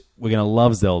Switch. We're going to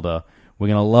love Zelda. We're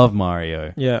going to love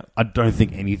Mario. Yeah. I don't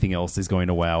think anything else is going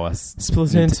to wow us.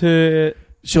 Splatoon 2.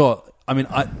 Sure. I mean,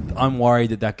 I'm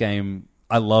worried that game...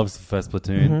 I love the first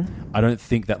Splatoon. Mm-hmm. I don't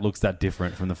think that looks that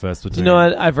different from the first Splatoon. You know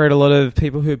what? I've read a lot of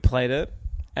people who played it,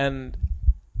 and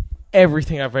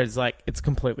everything I've read is like, it's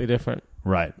completely different.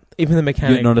 Right. Even the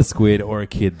mechanic. You're not a squid or a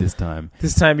kid this time.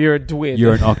 This time you're a dwid.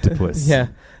 You're an octopus. Yeah.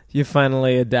 You're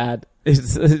finally a dad.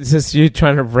 It's just you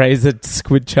trying to raise a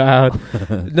squid child.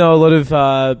 No, a lot of...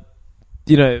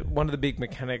 one of the big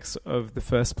mechanics of the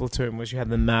first Splatoon was you had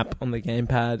the map on the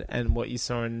gamepad, and what you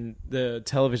saw on the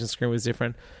television screen was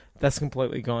different. That's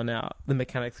completely gone out. The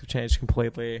mechanics have changed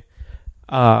completely.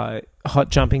 Hot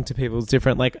jumping to people is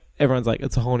different. Like, everyone's like,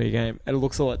 it's a whole new game. It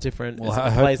looks a lot different. It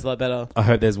plays a lot better. I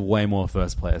hope there's way more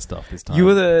first player stuff this time. You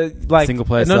were the single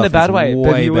player stuff. Not in a bad way,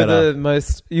 but you were the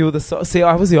most. You were the. See,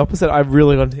 I was the opposite. I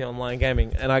really got into the online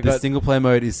gaming, and the single player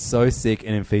mode is so sick,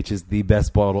 and it features the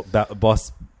best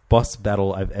boss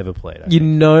battle I've ever played. You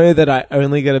know that I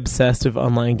only get obsessed with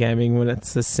online gaming when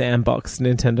it's a sandbox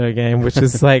Nintendo game, which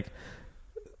is like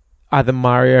either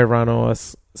Mario Run or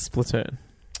Splatoon.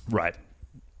 Right.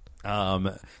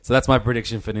 So that's my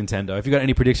prediction for Nintendo. Have you got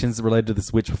any predictions related to the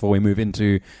Switch before we move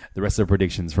into the rest of the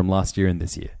predictions from last year and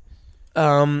this year?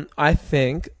 I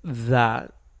think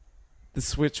that the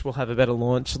Switch will have a better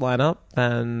launch lineup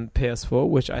than PS4,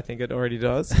 which I think it already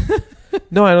does.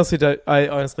 No, I honestly don't.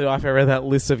 I've read that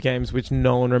list of games which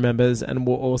no one remembers, and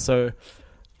will also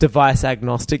device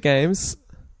agnostic games.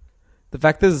 The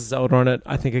fact there's Zelda on it,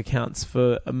 I think, accounts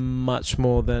for much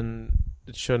more than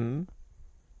it shouldn't.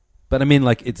 But I mean,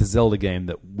 like, it's a Zelda game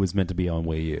that was meant to be on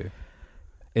Wii U.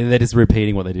 And they're just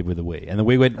repeating what they did with the Wii. And the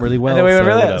Wii went really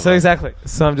well. So exactly.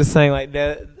 So I'm just saying, like,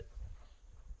 they're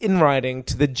in writing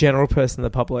to the general person, the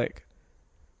public,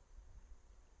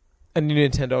 a new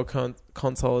Nintendo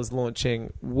console is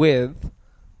launching with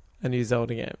a new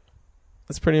Zelda game.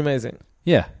 That's pretty amazing.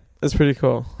 Yeah. That's pretty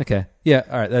cool. Okay. Yeah,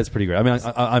 all right. That's pretty great. I mean,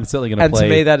 I'm certainly going to play...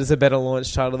 And to me, that is a better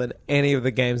launch title than any of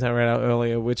the games I read out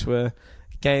earlier, which were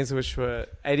games which were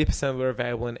 80% were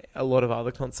available in a lot of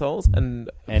other consoles, and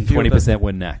 20%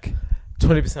 were knack.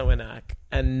 20% were knack,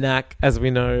 and knack, as we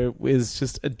know, is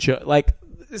just a joke. Like,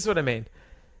 this is what I mean.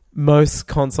 Most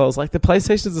consoles, like the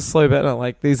PlayStation's a slow burner.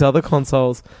 Like these other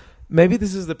consoles, maybe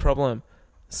this is the problem.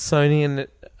 Sony and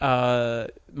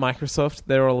Microsoft,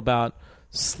 they're all about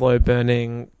slow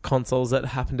burning consoles that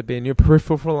happen to be in your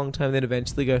peripheral for a long time, then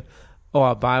eventually go, oh,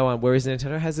 I'll buy one. Whereas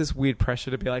Nintendo has this weird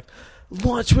pressure to be like,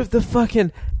 launch with the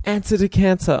fucking answer to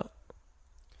cancer.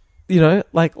 You know,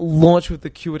 like launch with the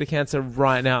cure to cancer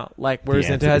right now. Like, whereas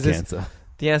Nintendo has this,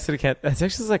 the answer to cancer. That's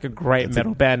actually like a great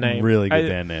metal band name. Really good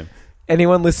band name.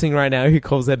 Anyone listening right now who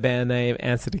calls their band name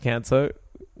Answer to Cancer,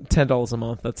 $10 a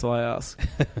month. That's all I ask.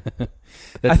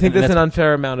 I think there's an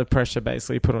unfair amount of pressure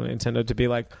basically put on Nintendo to be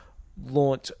like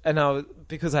launch, and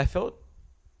because I felt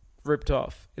ripped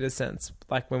off in a sense,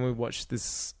 like when we watched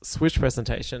this Switch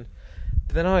presentation.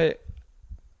 But then I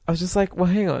was just like, well,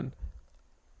 hang on.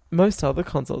 Most other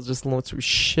consoles just launch with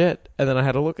shit. And then I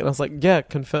had a look and I was like, yeah,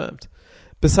 confirmed.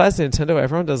 Besides Nintendo,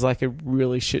 everyone does like a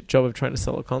really shit job of trying to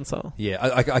sell a console. Yeah,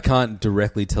 I can't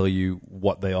directly tell you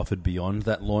what they offered beyond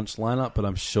that launch lineup, but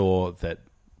I'm sure that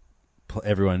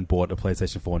everyone bought a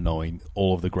PlayStation 4 knowing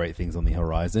all of the great things on the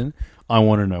horizon. I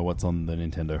want to know what's on the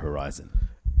Nintendo horizon.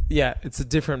 Yeah, it's a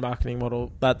different marketing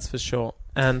model, that's for sure.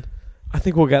 And I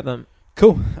think we'll get them.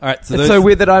 Cool. All right. It's so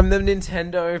weird that I'm the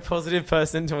Nintendo positive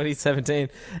person in 2017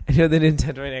 and you're the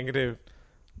Nintendo negative.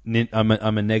 I'm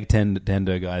a neg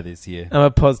Nintendo guy this year. I'm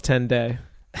a pos 10 day.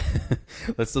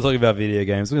 Let's still talk about video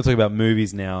games. We're going to talk about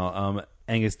movies now.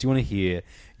 Angus, do you want to hear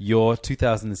your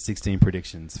 2016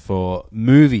 predictions for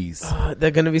movies? Oh,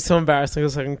 they're going to be so embarrassing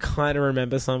because I can kind of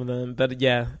remember some of them. But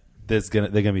yeah. They're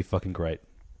going to be fucking great.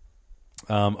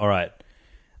 All right.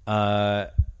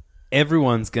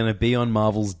 Everyone's going to be on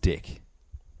Marvel's dick.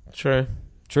 True.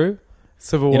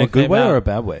 Civil War in a good way out. or a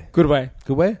bad way? Good way.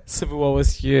 Good way? Civil War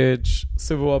was huge.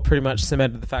 Civil War pretty much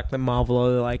cemented the fact that Marvel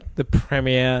are like the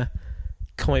premier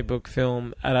comic book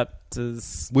film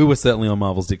adapters. We were certainly on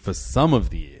Marvel's dick for some of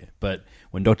the year, but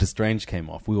when Doctor Strange came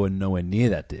off, we were nowhere near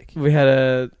that dick.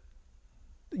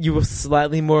 You were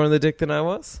slightly more on the dick than I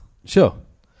was? Sure.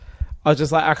 I was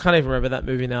just like, I can't even remember that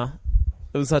movie now.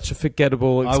 It was such a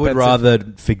forgettable, expensive... I would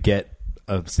rather forget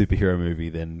a superhero movie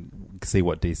than see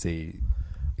what DC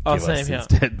give us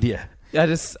instead. Yeah.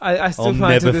 I still I'll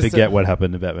never forget what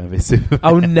happened to Batman v Superman.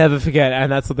 I will never forget,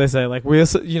 and that's what they say. Like,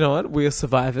 you know what? We are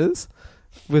survivors.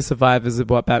 We're survivors of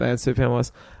what Batman and Superman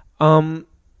was.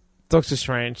 Doctor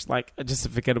Strange, like, just a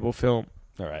forgettable film.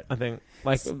 All right. I think,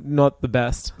 like, not the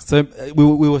best. So we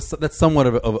were. That's somewhat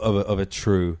of a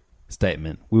true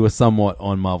statement. We were somewhat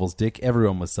on Marvel's dick.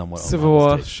 Everyone was somewhat on Civil Marvel's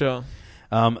War, dick. sure.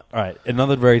 All right.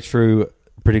 Another very true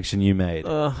prediction you made.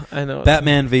 I know.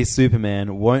 Batman v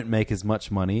Superman won't make as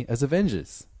much money as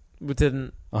Avengers. We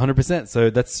didn't. 100%. So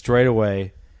that's straight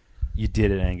away. You did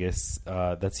it, Angus.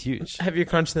 That's huge. Have you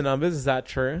crunched the numbers? Is that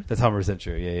true? That's 100%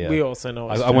 true. Yeah. We also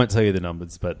know it's I true. won't tell you the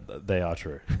numbers, but they are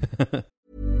true.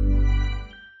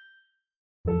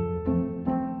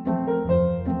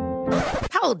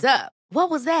 Hold up. What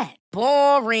was that?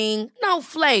 Boring. No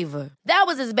flavor. That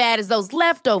was as bad as those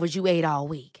leftovers you ate all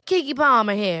week. Keke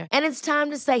Palmer here, and it's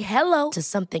time to say hello to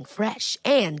something fresh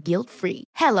and guilt-free.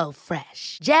 Hello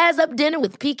Fresh. Jazz up dinner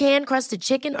with pecan-crusted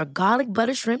chicken or garlic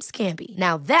butter shrimp scampi.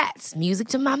 Now that's music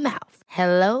to my mouth.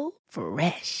 Hello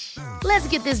Fresh. Let's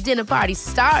get this dinner party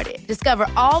started. Discover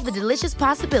all the delicious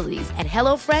possibilities at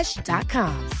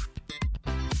hellofresh.com.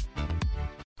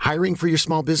 Hiring for your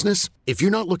small business? If you're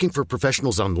not looking for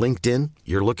professionals on LinkedIn,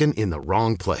 you're looking in the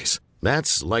wrong place.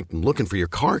 That's like looking for your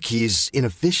car keys in a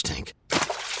fish tank.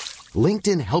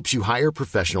 LinkedIn helps you hire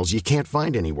professionals you can't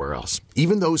find anywhere else,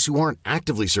 even those who aren't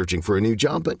actively searching for a new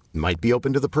job but might be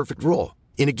open to the perfect role.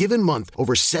 In a given month,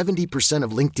 over 70%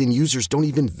 of LinkedIn users don't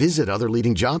even visit other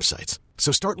leading job sites.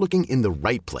 So start looking in the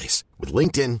right place. With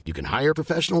LinkedIn, you can hire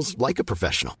professionals like a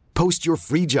professional. Post your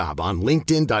free job on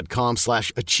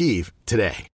linkedin.com/achieve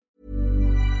today.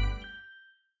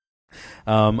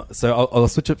 So I'll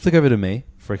flick over to me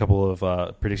for a couple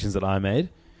of predictions that I made.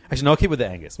 Actually, no, I'll keep with the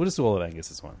Angus. We'll just do all of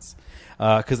Angus's ones.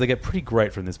 Because they get pretty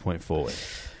great from this point forward.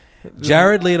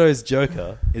 Jared Leto's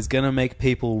Joker is going to make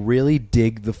people really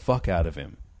dig the fuck out of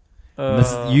him. And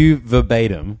this is you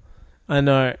verbatim. I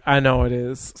know it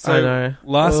is. So I know.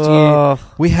 Last year,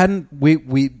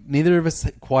 we neither of us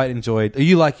quite enjoyed...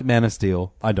 You like Man of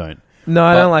Steel. I don't. No,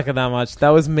 I don't like it that much. That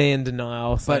was me in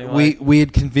denial. But we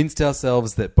had convinced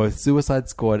ourselves that both Suicide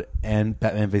Squad and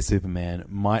Batman v Superman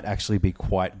might actually be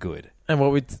quite good. And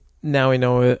what we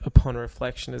know upon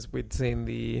reflection is we'd seen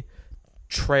the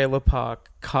Trailer Park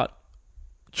cut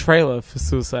trailer for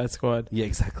Suicide Squad Yeah,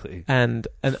 exactly. and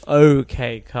an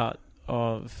okay cut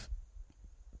of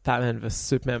Batman vs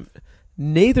Superman,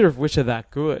 neither of which are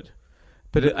that good.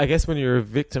 But I guess when you're a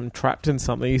victim trapped in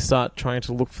something, you start trying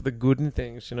to look for the good in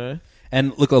things, you know?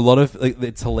 And look, a lot of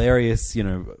it's hilarious. You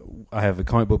know, I have a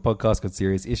comic book podcast called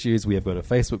Serious Issues. We have got a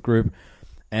Facebook group,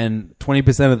 and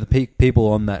 20% of the people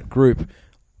on that group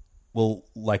will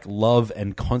like love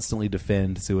and constantly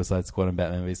defend Suicide Squad and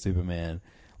Batman v Superman.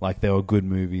 Like they were good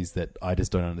movies that I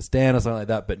just don't understand or something like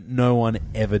that. But no one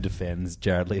ever defends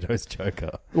Jared Leto's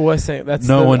Joker. Always saying that's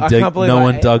No one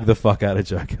dug I the fuck out of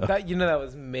Joker. That that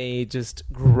was me just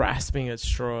grasping at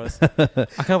straws. I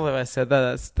can't believe I said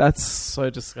that. That's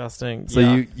so disgusting.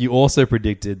 So you also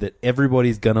predicted that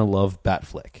everybody's gonna love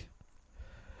Batfleck.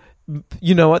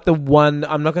 You know what? The one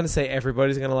I'm not going to say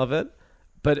everybody's going to love it,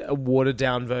 but a watered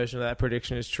down version of that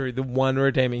prediction is true. The one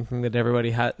redeeming thing that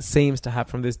everybody seems to have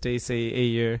from this DC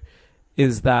EU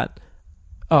is that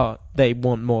they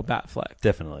want more Batfleck.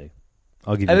 Definitely,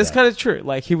 I'll give you that. And it's kind of true.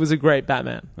 Like he was a great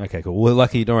Batman. Okay, cool. Well,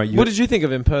 lucky. Don't worry. What did you think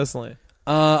of him personally?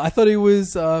 I thought he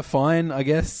was fine. I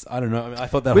guess I don't know. I mean, I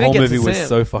thought that We didn't whole get to movie was see him.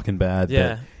 so fucking bad.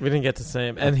 Yeah, we didn't get to see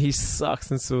him, and he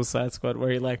sucks in Suicide Squad,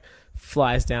 where he like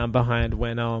flies down behind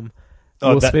when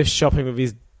Will Smith's shopping with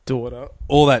his daughter.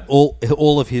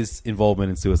 All of his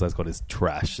involvement in Suicide Squad is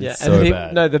trash. It's so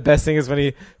bad. No, the best thing is when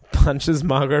he punches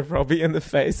Margot Robbie in the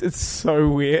face. It's so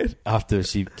weird. After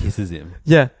she kisses him.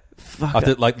 Yeah, fuck.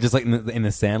 After just like in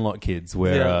the Sandlot Kids,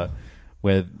 where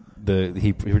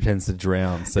he pretends to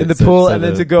drown in the pool, and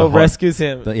then the girl rescues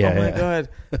him. God!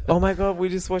 Oh my god! We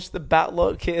just watched the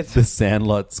Batlot Kid. The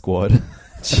Sandlot Squad.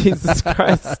 Jesus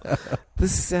Christ! The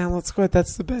Sandlot Squad.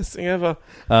 That's the best thing ever.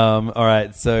 All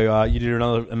right, so you did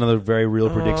another very real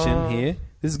prediction here.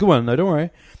 This is a good one. No, don't worry.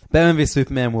 Batman v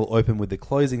Superman will open with the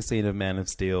closing scene of Man of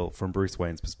Steel from Bruce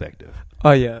Wayne's perspective.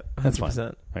 Oh yeah, 100%. That's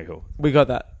fine. Okay, cool. We got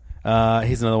that.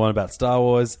 Here's another one about Star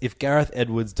Wars. If Gareth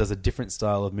Edwards does a different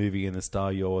style of movie in the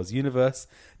Star Wars universe,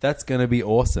 that's going to be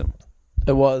awesome.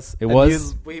 It was.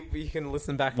 We can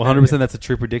listen back. 100%. That's a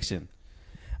true prediction.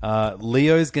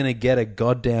 Leo's going to get a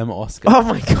goddamn Oscar. Oh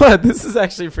my god, this is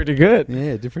actually pretty good.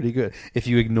 Yeah, they're pretty good. If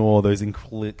you ignore those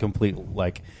complete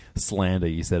like slander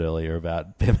you said earlier about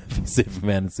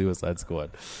Superman and Suicide Squad.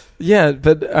 Yeah,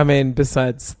 but I mean,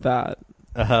 besides that.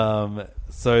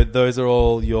 So those are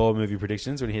all your movie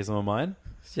predictions. Want to hear some of mine?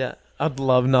 Yeah, I'd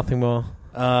love nothing more.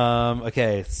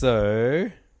 Okay,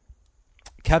 so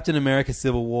Captain America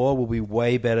Civil War will be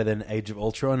way better than Age of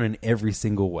Ultron in every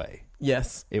single way.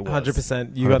 Yes, it was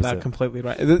 100%. You got that completely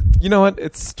right. You know what?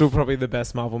 It's still probably the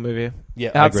best Marvel movie. Yeah,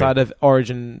 outside of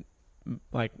Origin,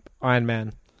 like Iron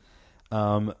Man.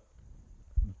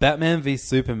 Batman v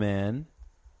Superman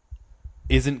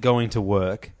isn't going to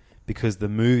work because the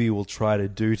movie will try to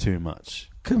do too much.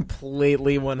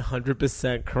 Completely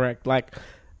 100% correct. Like,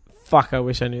 fuck, I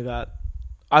wish I knew that.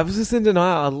 I was just in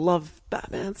denial. I love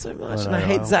Batman so much, and I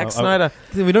hate Zack Snyder.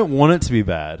 We don't want it to be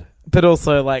bad. But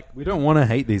also, like... We don't want to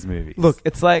hate these movies. Look,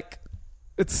 it's like...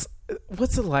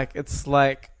 What's it like? It's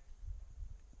like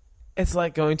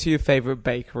going to your favorite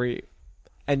bakery,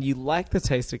 and you like the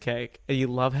taste of cake, and you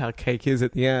love how cake is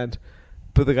at the end,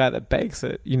 but the guy that bakes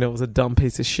it, was a dumb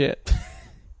piece of shit.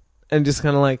 And just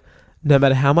kind of like, no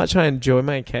matter how much I enjoy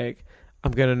my cake,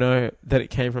 I'm going to know that it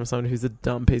came from someone who's a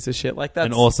dumb piece of shit. Like that.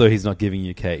 And also, he's not giving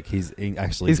you cake. He's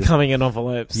coming in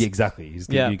envelopes. Yeah, exactly. He's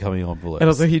giving you coming in envelopes. And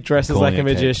also, he dresses like a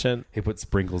magician. Cake. He puts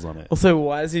sprinkles on it. Also,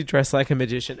 why is he dressed like a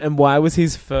magician? And why was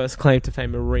his first claim to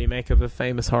fame a remake of a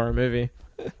famous horror movie?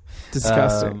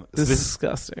 Disgusting.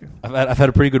 Disgusting. I've had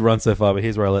a pretty good run so far, but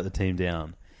here's where I let the team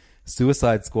down.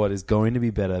 Suicide Squad is going to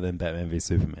be better than Batman v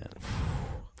Superman.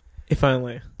 If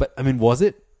only. But, I mean, was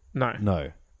it? No.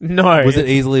 No. Was it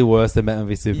easily worse than Batman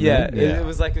v Superman? Yeah. It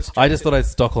was like a I just thought I'd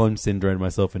Stockholm syndrome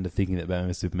myself into thinking that Batman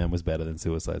v Superman was better than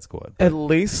Suicide Squad. At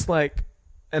least, like,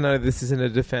 and I know this isn't a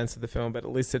defense of the film, but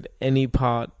at least at any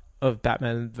part of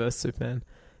Batman vs Superman,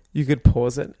 you could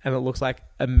pause it and it looks like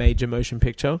a major motion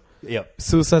picture. Yep.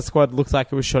 Suicide Squad looks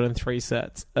like it was shot in 3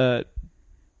 sets. A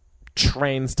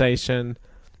train station,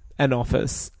 an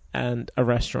office, and a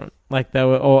restaurant. Like, they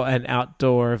were all an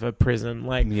outdoor of a prison.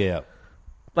 Like, yeah.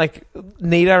 Like,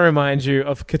 need I remind you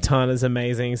of Katana's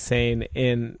amazing scene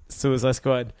in Suicide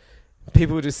Squad?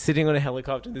 People were just sitting on a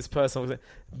helicopter, and this person was like,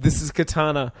 this is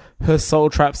Katana. Her soul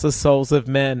traps the souls of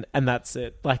men, and that's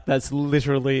it. Like, that's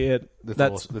literally it.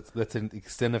 That's an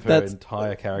extent of her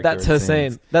entire character. That's her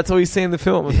scene. That's all you see in the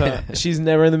film of her. She's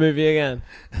never in the movie again.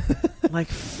 Like,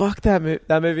 fuck that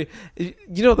movie.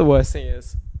 You know what the worst thing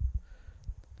is?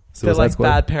 They're like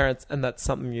bad parents, and that's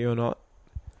something you're not.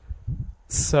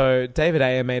 So David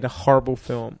Ayer made a horrible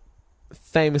film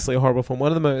famously horrible film,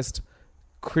 one of the most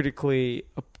critically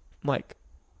like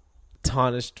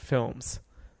tarnished films,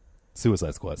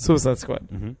 Suicide Squad. Suicide Squad.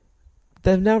 Mm-hmm.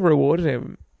 They've now rewarded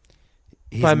him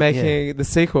by making the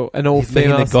sequel, an all-female.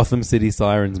 Making the Gotham City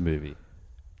Sirens movie.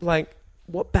 Like,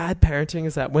 what bad parenting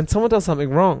is that? When someone does something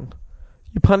wrong,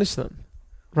 you punish them,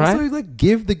 right? Also, like,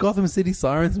 give the Gotham City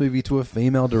Sirens movie to a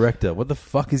female director. What the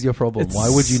fuck is your problem? Why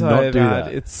would you so not do bad.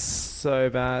 that? It's so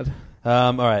bad.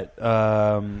 All right.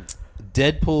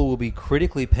 Deadpool will be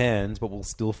critically panned, but will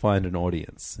still find an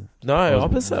audience. No,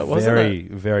 opposite, wasn't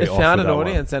it? Very It off found with an that one.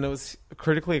 audience and it was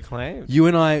critically acclaimed. You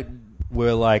and I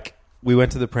were like, we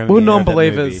went to the premiere. We're of that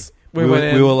non-believers. movie. We went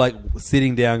in. We were like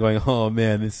sitting down, going, "Oh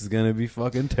man, this is going to be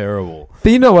fucking terrible."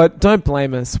 But you know what? Don't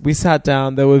blame us. We sat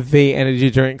down. There were V energy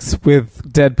drinks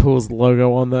with Deadpool's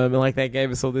logo on them, and like they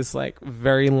gave us all this like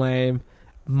very lame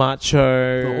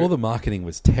macho. But all the marketing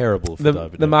was terrible. For the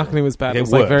Deadpool. marketing was bad. It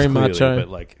was worked, like very clearly, macho. but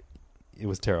like it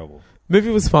was terrible.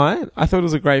 Movie was fine. I thought it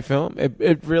was a great film.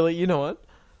 It really, you know what?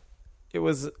 It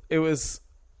was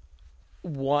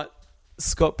what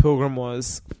Scott Pilgrim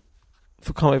was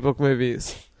for comic book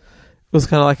movies. It was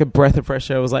kind of like a breath of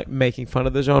fresh air. It was like making fun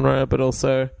of the genre, but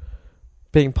also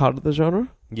being part of the genre.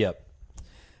 Yep.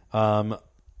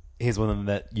 Here's one of them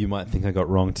that you might think I got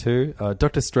wrong too.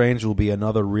 Doctor Strange will be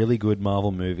another really good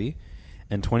Marvel movie,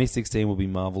 and 2016 will be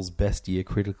Marvel's best year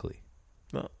critically.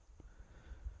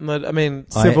 No, I mean,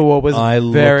 Civil War was I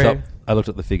very... looked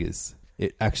up the figures.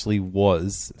 It actually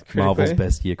was Critically? Marvel's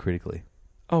best year critically.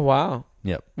 Oh, wow.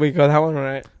 Yep. We got that one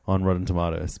right. On Rotten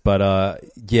Tomatoes. But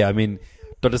yeah, I mean,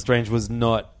 Doctor Strange was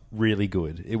not really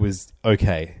good. It was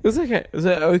okay. It was okay. It was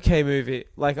an okay movie.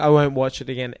 Like, I won't watch it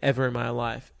again ever in my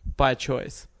life by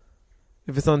choice.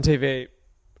 If it's on TV,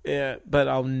 yeah, but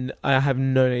I have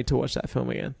no need to watch that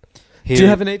film again. Do you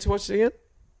have a need to watch it again?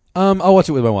 I'll watch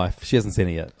it with my wife. She hasn't seen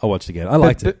it yet. I'll watch it again. I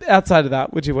liked it. But outside of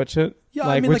that, would you watch it? Yeah,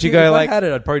 like, I mean, would like, you if go I like? had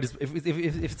it, I'd probably just if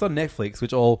it's on Netflix,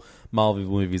 which all Marvel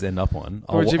movies end up on.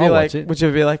 I'll Would you be I'll like? watch it. Would you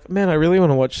be like, man, I really want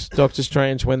to watch Doctor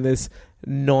Strange when this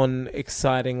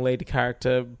non-exciting lead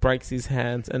character breaks his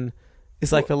hands and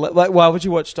it's like why would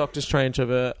you watch Doctor Strange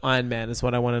over Iron Man? Is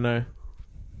what I want to know.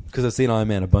 Because I've seen Iron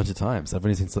Man a bunch of times. I've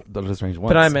only seen Doctor Strange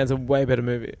once. But Iron Man's a way better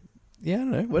movie. Yeah, I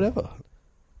don't know. Whatever.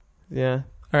 Yeah.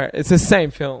 All right. It's the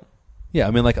same film. Yeah,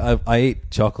 I mean, like I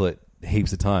eat chocolate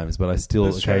heaps of times, but I still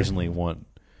That's true. occasionally want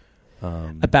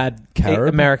A bad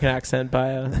carob? American accent by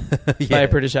a Yeah. by a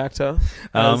British actor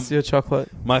as your chocolate.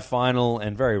 My final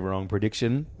and very wrong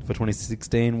prediction for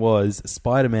 2016 was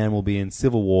Spider-Man will be in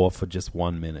Civil War for just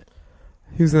 1 minute.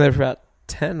 He was in there for about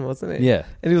 10, wasn't he? Yeah,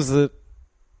 And he was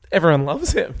everyone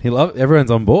loves him.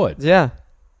 everyone's on board. Yeah.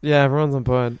 Yeah, everyone's on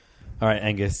board. All right,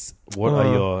 Angus, what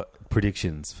are your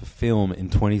predictions for film in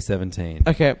 2017?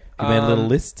 Okay. You made a little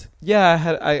list?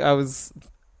 Yeah, I was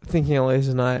thinking earlier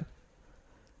tonight.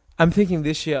 I'm thinking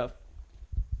this year.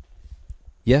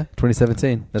 Yeah,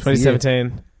 2017. That's the year.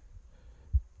 2017.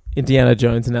 Indiana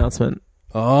Jones announcement.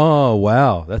 Oh,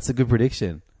 wow. That's a good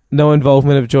prediction. No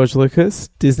involvement of George Lucas.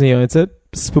 Disney owns it.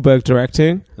 Spielberg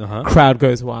directing. Uh-huh. Crowd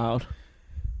goes wild.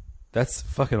 That's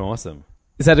fucking awesome.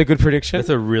 Is that a good prediction? That's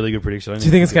a really good prediction. Do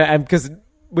you think it's going to... Because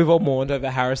we've all mourned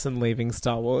over Harrison leaving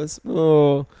Star Wars.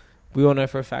 Oh, we all know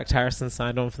for a fact Harrison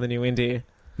signed on for the new Indy.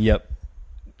 Yep.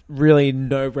 Really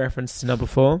no reference to number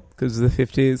 4 because of the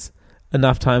 50s.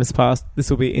 Enough time's passed. This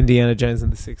will be Indiana Jones in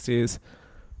the 60s.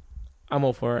 I'm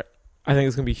all for it. I think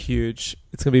it's going to be huge.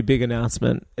 It's going to be a big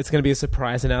announcement. It's going to be a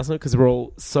surprise announcement because we're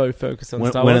all so focused on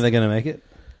Star Wars. When are they going to make it?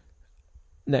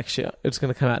 Next year. It's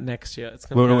going to come out next year. It's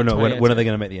going to When are they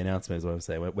going to make the announcement is what I'm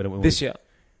saying. When this year.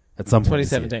 At some point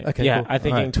 2017. this year. Okay, yeah, cool. I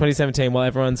think All in right. 2017, while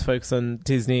everyone's focused on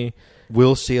Disney...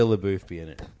 Will Shia LaBeouf be in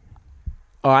it?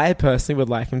 I personally would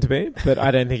like him to be, but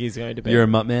I don't think he's going to be. You're a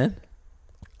mutt man?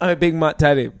 I'm a big mutt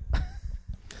daddy.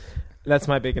 That's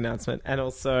my big announcement. And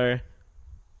also,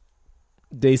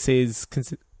 DC's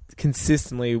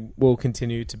consistently will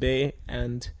continue to be,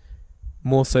 and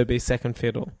more so be second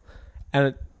fiddle.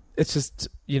 And it's just,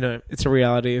 it's a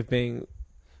reality of being...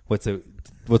 What's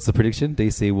the prediction?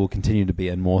 DC will continue to be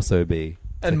and more so be...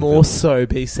 And more so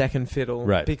be second fiddle.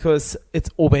 Right. Because it's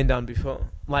all been done before.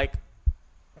 Like,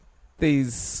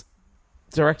 these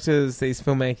directors, these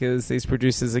filmmakers, these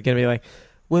producers are going to be like,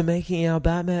 we're making our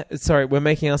Batman... Sorry, we're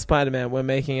making our Spider-Man, we're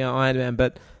making our Iron Man,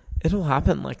 but it'll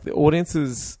happen. Like, the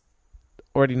audiences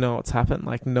already know what's happened.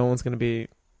 Like, no one's going to be,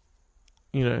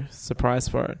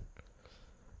 surprised for it.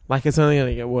 Like, it's only going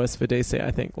to get worse for DC,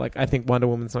 I think. Like, I think Wonder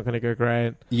Woman's not going to go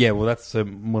great. Yeah, well, that's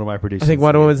one of my predictions. I think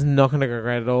Wonder Woman's not going to go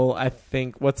great at all. I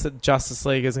think Justice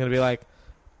League is going to be like,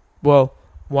 well,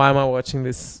 why am I watching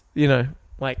this?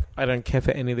 Like, I don't care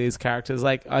for any of these characters.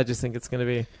 Like, I just think it's going to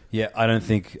be... Yeah, I don't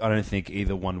think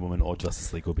either Wonder Woman or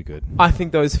Justice League will be good. I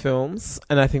think those films,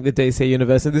 and I think the DC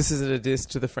universe, and this isn't a diss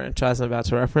to the franchise I'm about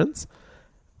to reference,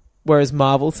 whereas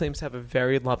Marvel seems to have a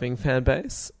very loving fan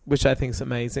base, which I think is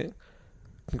amazing.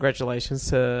 Congratulations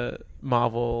to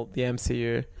Marvel, the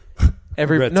MCU.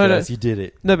 Guys, you did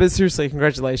it. No, but seriously,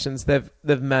 congratulations. They've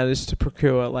managed to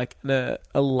procure like a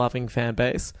loving fan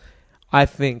base. I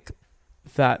think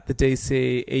that the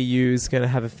DC EU is going to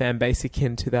have a fan base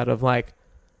akin to that of like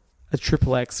a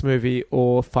Triple X movie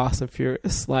or Fast and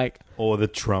Furious, like, or the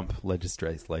Trump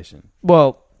legislation.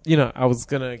 Well, you know, I was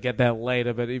going to get that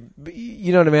later, but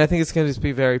you know what I mean? I think it's going to just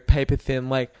be very paper thin.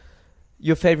 Like,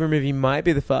 your favorite movie might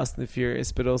be the Fast and the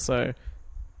Furious, but also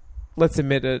let's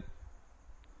admit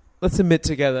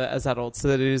together as adults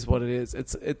that it is what it is.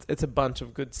 It's a bunch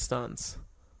of good stunts.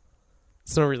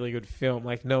 It's not a really good film.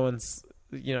 Like, no one's,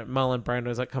 you know, Marlon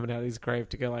Brando's like coming out of his grave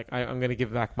to go like, I'm going to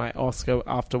give back my Oscar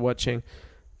after watching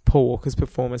Paul Walker's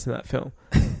performance in that film.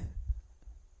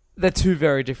 They're two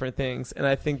very different things, and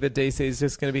I think that DC is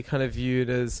just going to be kind of viewed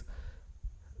as,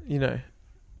 you know,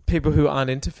 people who aren't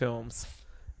into films.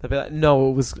 They'll be like, no,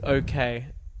 it was okay.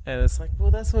 And it's like, well,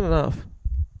 that's not enough.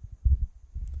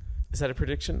 Is that a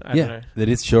prediction? I don't know. That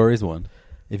is one.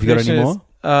 If you got any more?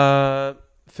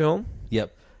 Film?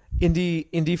 Yep.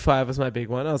 Indy 5 was my big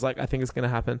one. I was like, I think it's going to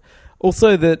happen.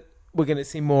 Also that we're going to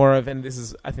see more of, and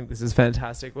I think this is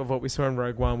fantastic, of what we saw in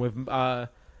Rogue One, with,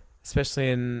 especially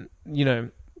in, you know,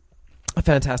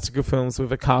 fantastical films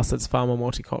with a cast that's far more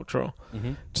multicultural.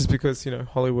 Mm-hmm. Just because, you know,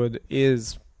 Hollywood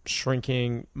is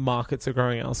shrinking, markets are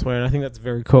growing elsewhere, and I think that's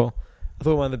very cool. I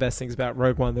thought one of the best things about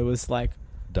Rogue One, there was like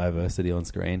diversity on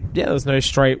screen. Yeah, there was no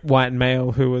straight white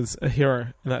male who was a hero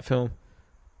in that film.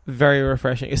 Very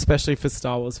refreshing, especially for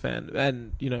Star Wars fan,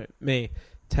 and you know me,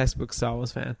 textbook Star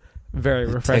Wars fan. Very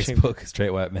refreshing. Textbook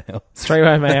straight white male. Straight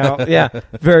white male. Yeah,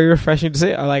 very refreshing to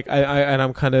see. And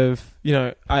I'm kind of, you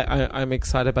know, I'm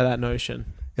excited by that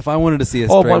notion. If I wanted to see a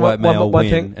straight white male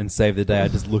win and save the day,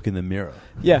 I'd just look in the mirror.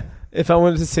 Yeah. If I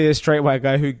wanted to see a straight white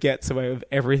guy who gets away with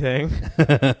everything,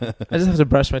 I just have to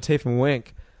brush my teeth and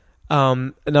wink.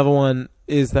 Another one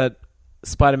is that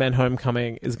Spider-Man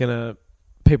Homecoming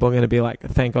people are going to be like,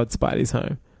 thank God Spidey's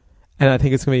home. And I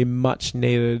think it's going to be a much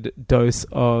needed dose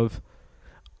of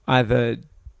either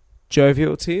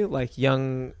jovialty, like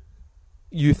young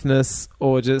youthness,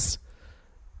 or just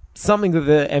something that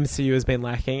the MCU has been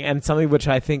lacking, and something which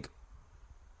I think,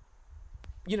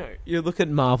 you know, you look at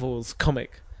Marvel's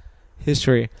comic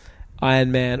history,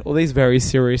 Iron Man, all these very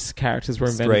serious characters were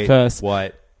invented first.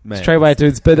 Straight white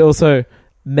dudes, but also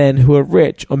men who are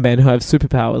rich or men who have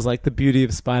superpowers. Like, the beauty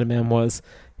of Spider-Man was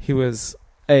he was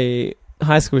a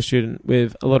high school student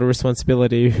with a lot of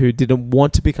responsibility who didn't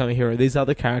want to become a hero. These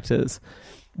other characters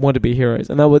want to be heroes,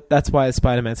 and that's why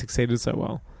Spider-Man succeeded so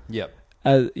well. Yep.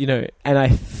 You know,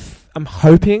 and I'm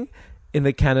hoping in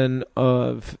the canon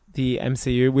of the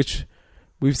MCU, which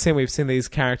we've seen these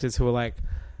characters who are like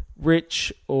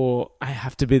rich, or I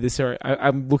have to be this hero.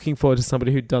 I'm looking forward to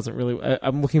somebody who doesn't really.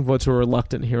 I'm looking forward to a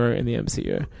reluctant hero in the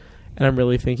MCU, and I'm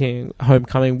really thinking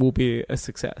Homecoming will be a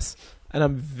success, and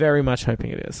I'm very much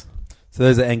hoping it is. So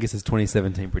those are Angus's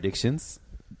 2017 predictions.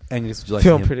 Angus, would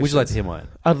you like to hear mine?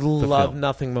 I'd love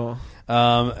nothing more.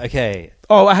 Okay.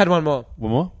 Oh, I had one more.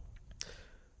 One more?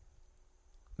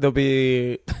 There'll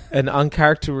be an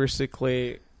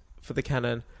uncharacteristically, for the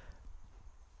canon,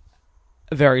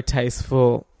 a very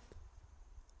tasteful,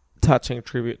 touching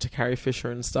tribute to Carrie Fisher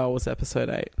in Star Wars Episode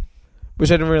 8,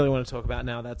 which I don't really want to talk about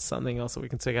now. That's something else that we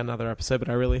can take another episode, but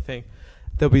I really think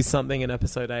there'll be something in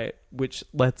Episode 8 which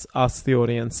lets us, the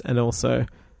audience, and also,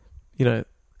 you know,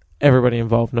 everybody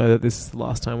involved know that this is the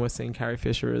last time we're seeing Carrie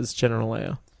Fisher as General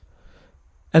Leia.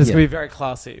 And it's going to be very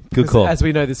classy. Good call. As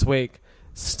we know this week,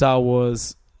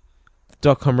 StarWars.com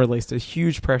released a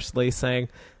huge press release saying,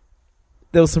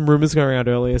 there were some rumors going around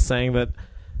earlier saying that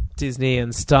Disney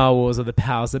and Star Wars are the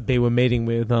powers that be were meeting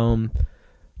with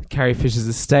Carrie Fisher's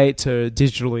estate to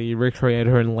digitally recreate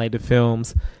her in later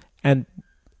films. And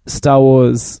Star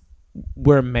Wars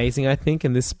were amazing, I think,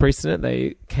 in this precedent.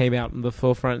 They came out in the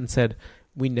forefront and said,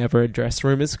 we never address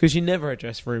rumors, because you never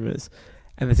address rumors.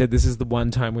 And they said, this is the one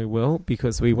time we will,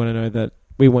 because we want to know that,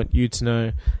 we want you to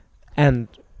know, and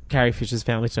Carrie Fisher's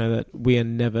family to know, that we are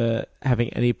never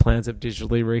having any plans of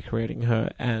digitally recreating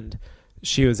her, and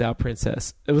she was our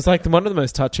princess. It was like one of the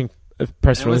most touching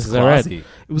press releases I read. It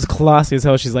was classy as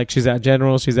hell. She's like, she's our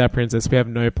general, she's our princess, we have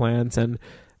no plans, and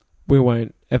we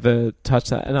won't ever touch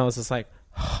that. And I was just like,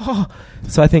 oh.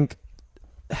 So I think,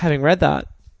 having read that,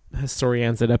 her story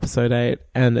ends at Episode 8,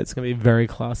 and it's going to be a very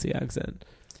classy accent.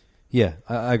 Yeah,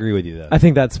 I agree with you there. I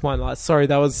think that's one last. Sorry,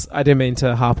 I didn't mean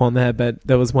to harp on there, but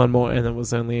there was one more, and it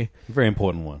was only Very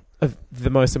important one. the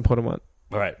most important one.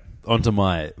 All right, on to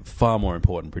my far more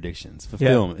important predictions for Yeah.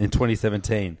 film in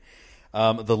 2017.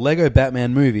 The Lego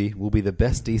Batman movie will be the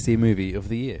best DC movie of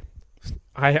the year.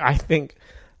 I think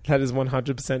that is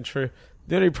 100% true.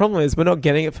 The only problem is we're not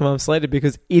getting it for months later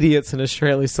because idiots in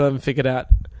Australia still haven't figured out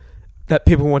that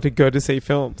people want to go to see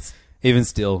films. Even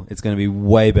still, it's going to be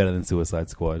way better than Suicide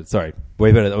Squad. Sorry,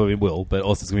 way better. It will, but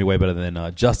also it's going to be way better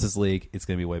than Justice League. It's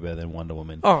going to be way better than Wonder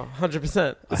Woman. Oh,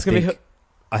 100%. It's going to be...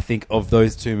 I think of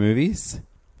those two movies,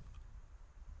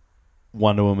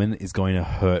 Wonder Woman is going to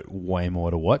hurt way more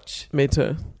to watch. Me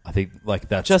too. I think like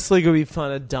that's Justice League will be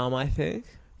fun and dumb, I think.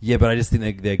 Yeah, but I just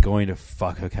think they're going to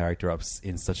fuck her character up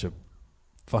in such a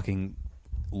fucking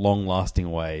long-lasting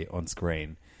way on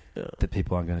screen that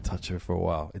people aren't going to touch her for a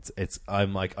while.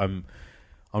 I'm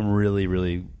really,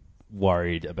 really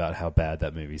worried about how bad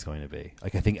that movie's going to be.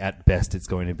 Like, I think at best it's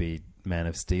going to be Man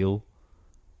of Steel,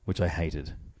 which I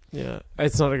hated. Yeah,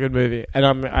 it's not a good movie,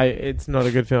 and it's not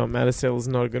a good film. Man of Steel is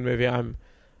not a good movie. I'm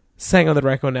saying on the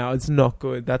record now, it's not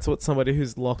good. That's what somebody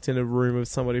who's locked in a room with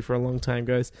somebody for a long time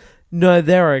goes, no,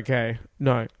 they're okay.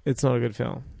 No, it's not a good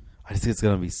film. I just think it's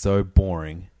going to be so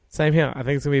boring. Same here. I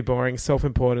think it's going to be boring,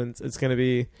 self-important. It's going to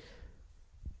be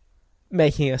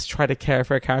making us try to care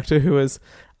for a character who was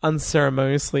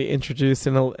unceremoniously introduced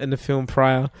in a film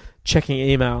prior, checking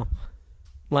email.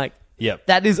 Like, Yep.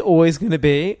 that is always going to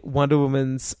be Wonder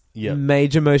Woman's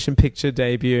major motion picture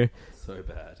debut. So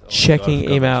bad. Oh Checking my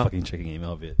God, I forgot email. the fucking checking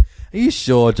email bit. Are you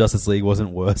sure Justice League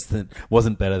wasn't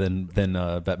better than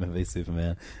Batman v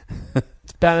Superman?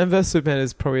 Batman vs Superman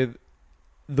is probably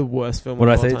the worst film. What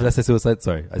did of I all say? time. Did I say Suicide?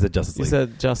 Sorry, I said Justice You League.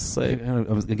 said Justice League.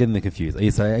 I'm getting confused.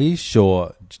 Are you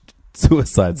sure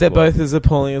Suicide They're Squad? both as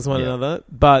appalling as one Yeah. another,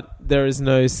 but there is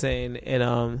no scene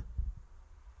in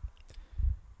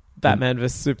Batman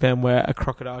vs Superman where a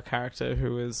crocodile character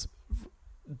who is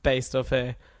based off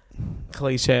a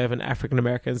cliche of an African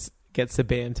American gets the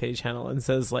BMT channel and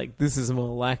says like, "This is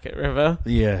more like it, River."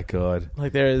 Yeah, God.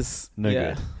 Like there is No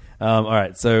good. All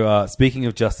right, so speaking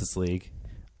of Justice League,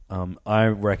 I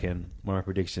reckon one of my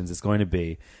predictions is going to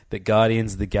be that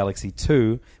Guardians of the Galaxy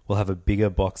 2 will have a bigger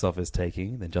box office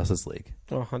taking than Justice League.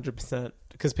 Oh, 100%.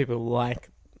 Because people like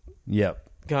Yep.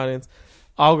 Guardians.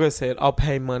 I'll go see it. I'll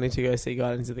pay money to go see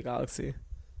Guardians of the Galaxy.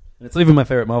 And it's not even my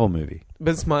favorite Marvel movie.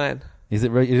 But it's mine. Is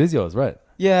it? It is yours, right?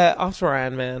 Yeah, after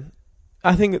Iron Man.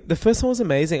 I think the first one was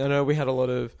amazing. I know we had a lot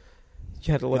of...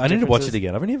 You had a lot of I need to watch differences. it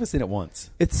again. I've only ever seen it once.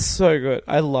 It's so good.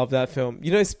 I love that film.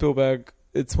 You know Spielberg,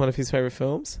 it's one of his favorite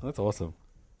films. That's awesome.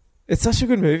 It's such a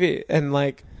good movie. And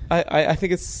like, I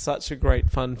think it's such a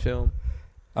great, fun film.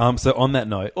 So on that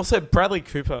note, Also, Bradley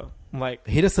Cooper. Like,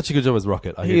 he does such a good job as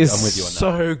Rocket. he is I'm with you on that.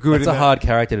 so good. It's in a that. hard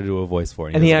character to do a voice for.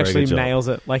 And he does a very actually good job. nails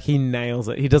it. Like, he nails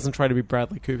it. He doesn't try to be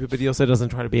Bradley Cooper, but he also doesn't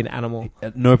try to be an animal.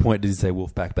 At no point does he say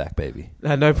 "Wolf back, baby."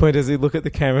 At no point does he look at the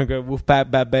camera and go, "Wolf,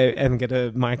 bat, babe," and get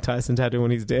a Mike Tyson tattoo on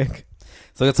his dick.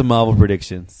 So I got some Marvel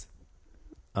predictions.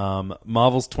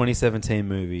 Marvel's 2017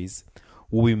 movies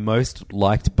will be most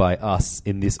liked by us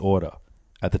in this order.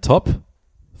 At the top,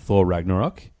 Thor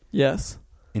Ragnarok. Yes.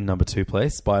 In number 2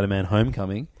 place, Spider-Man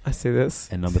Homecoming. I see this.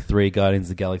 And number 3, Guardians of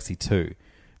the Galaxy 2.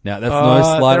 Now, that's Oh, no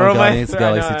slight they're on on my- Guardians of the I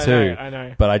know, Galaxy I 2. know, I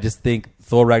know. But I just think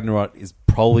Thor Ragnarok is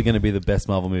probably going to be the best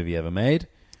Marvel movie ever made.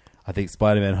 I think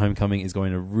Spider-Man Homecoming is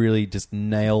going to really just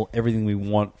nail everything we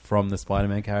want from the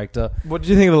Spider-Man character. What did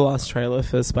you think of the last trailer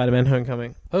for Spider-Man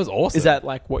Homecoming? That was awesome. Is that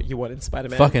like what you want in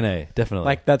Spider-Man? Fucking A, definitely.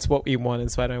 Like, that's what we want in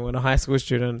Spider-Man. When a high school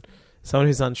student, someone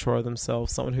who's unsure of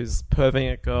themselves, someone who's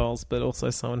perving at girls, but also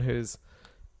someone who's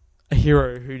a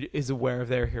hero who is aware of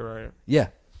their hero. Yeah.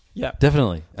 Yeah.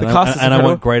 Definitely. The And, cast I, is and I incredible.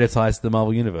 want greater ties to the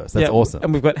Marvel Universe. That's awesome.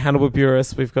 And we've got Hannibal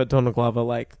Buress, we've got Donald Glover.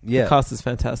 Like, Yeah. the cast is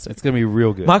fantastic. It's going to be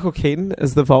real good. Michael Keaton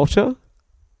as the Vulture.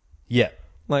 Yeah.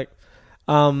 Like,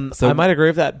 So- I might agree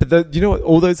with that. But you know what?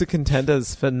 All those are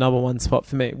contenders for number one spot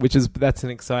for me, that's an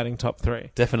exciting top 3.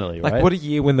 Definitely, Like, right? what a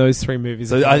year when those 3 movies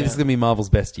So are I coming think it's out. going to be Marvel's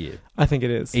best year. I think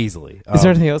it is. Easily. Is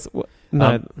there anything else?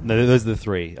 No. No, those are the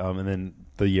 3. And then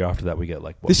the year after that, we get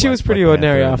like... This year was pretty Black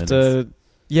ordinary Panther, and then after...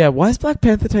 Yeah, why is Black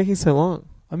Panther taking so long?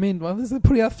 I mean, well, they're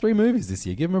putting out 3 movies this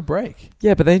year. Give them a break.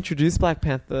 Yeah, but they introduced Black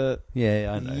Panther...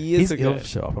 Yeah, I know. Years ago. He'll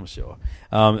show up, I'm sure.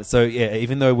 So, yeah,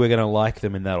 even though we're going to like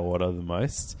them in that order the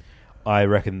most, I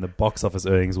reckon the box office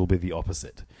earnings will be the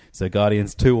opposite. So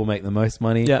Guardians 2 will make the most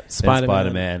money. Yeah, then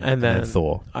Spider-Man, and then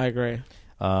Thor. I agree.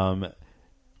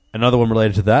 Another one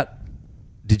related to that.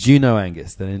 Did you know,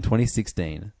 Angus, that in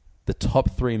 2016, the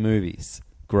top 3 movies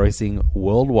grossing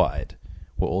worldwide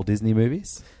were all Disney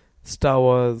movies? Star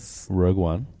Wars... Rogue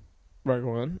One. Rogue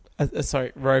One.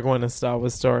 Sorry, Rogue One, a Star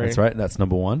Wars story. That's right. That's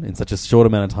number 1. In such a short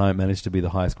amount of time, it managed to be the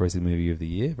highest grossing movie of the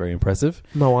year. Very impressive.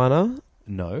 Moana.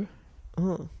 No.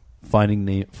 Oh. Finding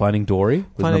Dory was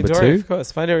Finding number Dory, 2. Of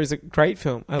course. Finding Dory is a great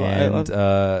film. I And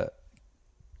love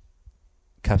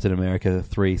Captain America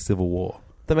 3 Civil War.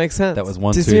 that makes sense. That was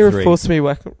 1, Disney 2, are 3. a force to be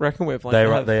reckoned with.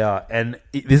 Like They are. And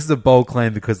this is a bold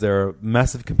claim because there are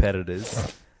massive competitors.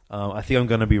 I think I'm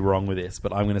going to be wrong with this,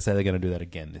 but I'm going to say they're going to do that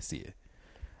again this year.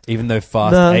 Even though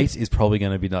Fast 8 is probably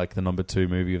going to be like the number 2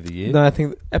 movie of the year. No, I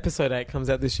think Episode 8 comes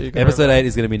out this year. Episode 8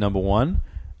 is going to be number 1.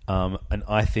 And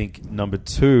I think number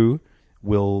 2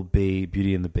 will be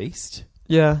Beauty and the Beast.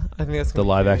 Yeah, I think that's The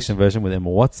live action version with Emma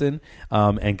Watson.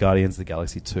 And Guardians of the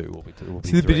Galaxy 2 will be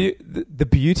See, 3. the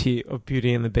beauty of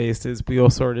Beauty and the Beast is we all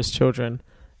saw it as children.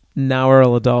 Now we're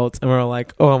all adults and we're all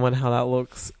like, oh, I wonder how that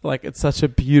looks. Like, it's such a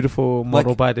beautiful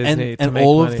model by Disney. And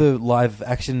all of the live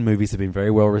action movies have been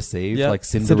very well received, Yep. like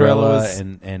Cinderella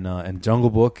Cinderella and Jungle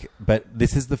Book. But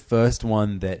this is the first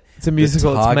one that it's a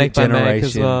musical. the It's target make by make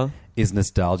as generation well. is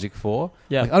nostalgic for.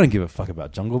 Yeah. Like, I don't give a fuck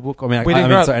about Jungle Book. I mean, We I didn't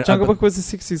mean, grow sorry, up. Jungle Book was a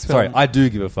 60s film. Sorry, I do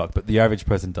give a fuck, but the average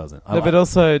person doesn't. No, but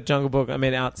also Jungle Book, I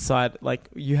mean, outside, like,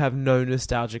 you have no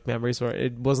nostalgic memories for it.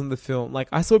 It wasn't the film. Like,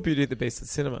 I saw Beauty and the Beast at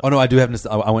cinema. Oh no, I do have.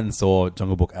 I went and saw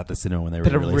Jungle Book at the cinema when they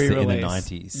But a re-released it in the re-release.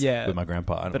 '90s. Yeah. with my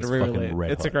grandpa, and But it was really, fucking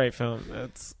red it's a hot. great film.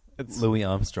 It's Louis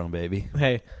Armstrong, baby.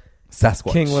 Hey,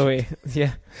 Sasquatch. King Louis.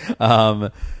 Yeah.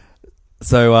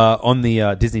 So on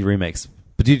the Disney remakes,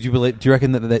 but do you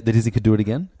reckon that Disney could do it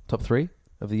again? Top 3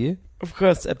 of the year. Of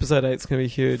course, Episode 8 is going to be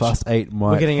huge. Fast 8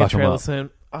 might. We're getting a fuck 'em trailer up. soon.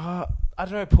 I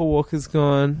don't know. Paul Walker's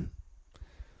gone.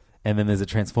 And then there's a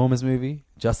Transformers movie.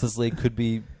 Justice League could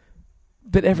be.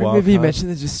 But every Wild movie you card.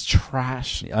 mentioned is just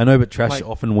trash. I know, but trash Like-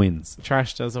 often wins.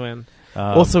 Trash does win.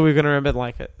 Also, Also, we're going to remember,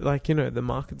 like you know, the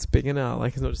market's bigger now.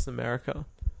 Like, it's not just America.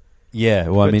 yeah.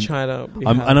 Well, I But mean, China.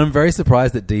 I'm very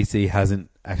surprised that DC hasn't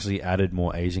actually added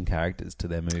more Asian characters to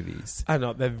their movies. I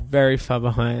know they're very far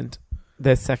behind.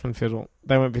 Their second fiddle.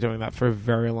 They won't be doing that for a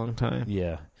very long time.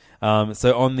 Yeah.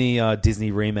 So on the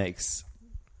Disney remakes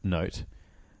note,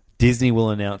 Disney will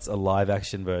announce a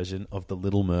live-action version of The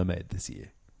Little Mermaid this year.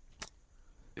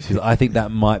 Because I think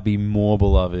that might be more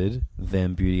beloved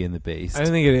than Beauty and the Beast. I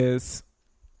don't think it is.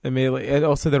 Immediately, and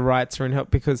also the rights are in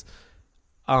help because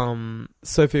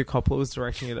Sophia Coppola was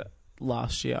directing it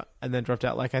last year and then dropped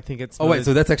out. Like, I think it's. Oh wait,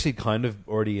 so that's actually kind of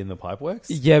already in the pipeworks?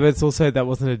 Yeah, but it's also that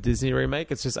wasn't a Disney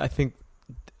remake. It's just I think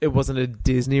it wasn't a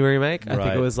Disney remake. I think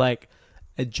Right. it was like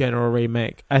a general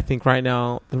remake. I think right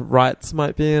now the rights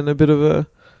might be in a bit of a.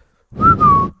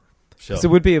 Sure. So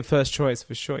it would be a first choice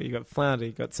for sure. You got Flounder,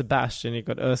 you got Sebastian, you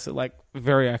got Ursula, like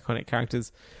very iconic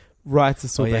characters. Rights are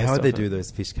still based how would they off do it. those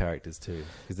fish characters too?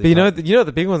 'Cause they But you know can't- what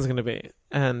the big one's going to be,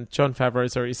 and Jon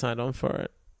Favreau's already signed on for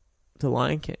it. The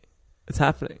Lion King, it's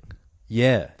happening.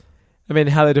 yeah. I mean,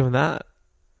 how are they doing that?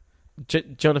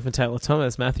 Jonathan Taylor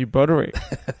Thomas, Matthew Broderick,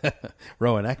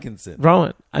 Rowan Atkinson,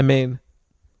 Rowan. I mean,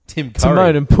 Tim Curry,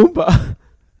 Timon and Pumbaa,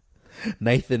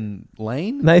 Nathan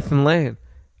Lane. Nathan Lane.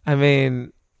 I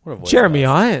mean, What a voice Jeremy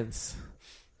cast. Irons,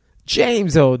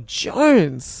 James Earl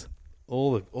Jones.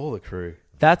 All the crew.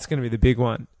 That's going to be the big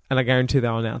one, and I guarantee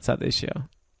they'll announce that this year.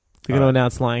 They're going to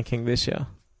announce Lion King this year.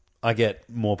 I get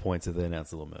more points if they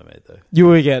announce Little Mermaid though. You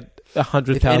will get If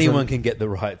 100,000. anyone can get the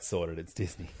rights sorted, it's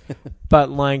Disney. But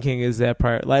Lion King is their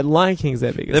priority. Like, Lion King's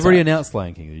their biggest. They've already site. announced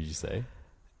Lion King, did you say?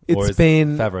 It's Or has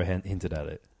been- Favreau hinted at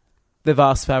it. They've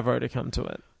asked Favreau to come to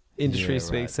it. Industry Yeah,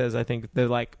 Speak right. says, I think they're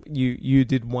like, you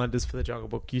did wonders for the Jungle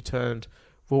Book. You turned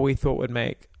what we thought would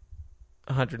make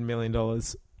 $100 million,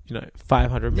 $500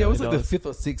 million. Yeah, it was like the 5th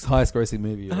or 6th highest grossing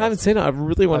movie. I haven't seen it. I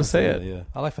really want to see it. Yeah,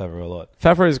 I like Favreau a lot.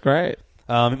 Favreau's great.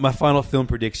 My final film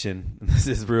prediction. This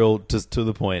is real, just to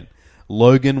the point.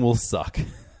 Logan will suck.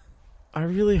 I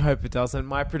really hope it doesn't.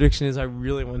 My prediction is I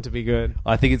really want it to be good.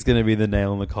 I think it's going to be the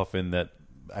nail in the coffin that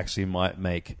actually might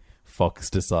make Fox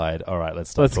decide. All right,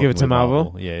 let's Let's give it to with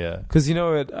Marvel. Yeah. Because you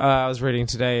know what? I was reading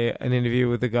today an interview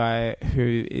with the guy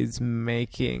who is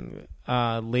making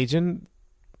Legion.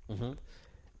 Mm-hmm.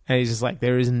 And he's just like,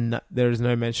 there is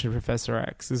no mention of Professor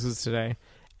X. This was today.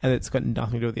 And it's got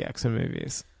nothing to do with the X-Men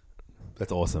movies.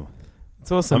 That's awesome.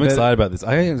 It's awesome. I'm but excited about this.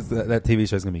 I think that TV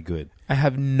show's going to be good. I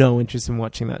have no interest in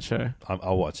watching that show.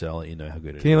 I'll watch it. I'll let you know how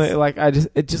good it is. Can you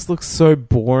it just looks so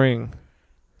boring.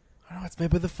 I don't know, it's made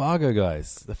by the Fargo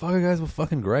guys. The Fargo guys were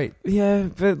fucking great. Yeah,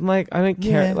 but I don't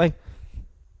care. Yeah.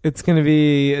 It's going to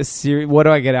be a series. What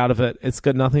do I get out of it? It's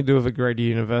got nothing to do with a greater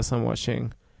universe I'm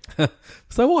watching.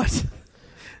 So what?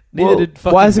 Neither did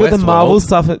fucking why has it got the Westworld. Marvel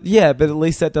stuff? Yeah, but at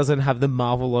least that doesn't have the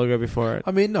Marvel logo before it.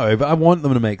 I mean, no, but I want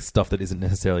them to make stuff that isn't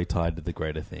necessarily tied to the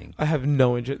greater thing. I have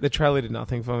no interest. The trailer did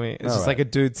nothing for me. It's just Alright. like a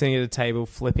dude sitting at a table,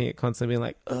 flipping it constantly, being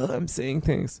like, "Ugh, I'm seeing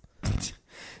things."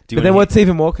 Do But then what's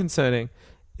even more concerning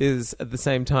is at the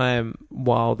same time,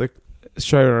 while the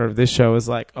showrunner of this show is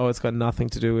like, "Oh, it's got nothing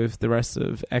to do with the rest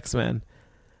of X-Men,"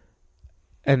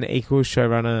 an equal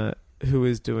showrunner who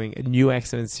is doing a new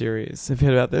X-Men series. Have you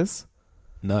heard about this?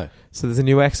 No. So there's a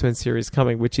new X-Men series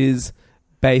coming, which is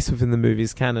based within the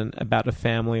movie's canon about a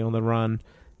family on the run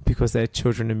because their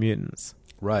children are mutants.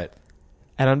 Right.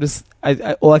 And I'm just,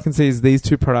 all I can see is these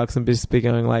two products and just be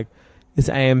going like, is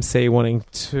AMC wanting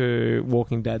to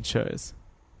Walking Dead shows?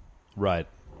 Right.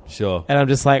 Sure. And I'm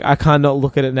just like, I can't not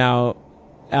look at it now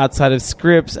outside of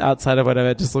scripts, outside of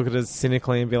whatever, just look at it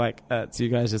cynically and be like, it's you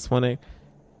guys just wanting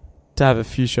to have a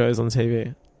few shows on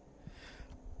TV.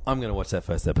 I'm going to watch that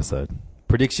first episode.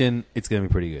 Prediction, it's going to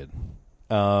be pretty good.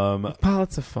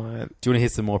 Pilots are fine. Do you want to hear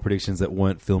some more predictions that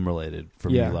weren't film related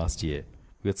from Yeah. me last year?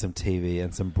 We got some TV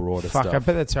and some broader Fuck, stuff. I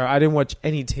bet that's right. I didn't watch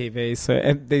any TV, so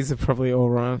and these are probably all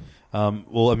wrong.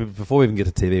 Well, I mean, before we even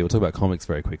get to TV, we'll talk about comics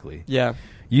very quickly. Yeah.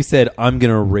 You said, I'm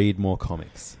going to read more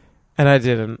comics. And I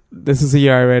didn't. This is a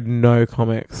year I read no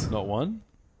comics. Not one?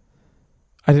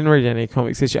 I didn't read any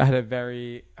comics this year. I had a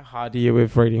very hard year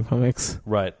with reading comics.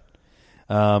 Right.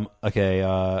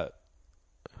 Okay.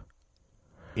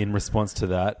 In response to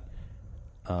that,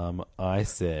 I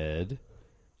said,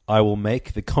 I will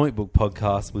make the comic book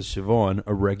podcast with Siobhan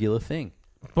a regular thing.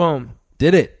 Boom.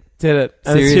 Did it. Did it.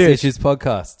 And it's Serious huge. Issues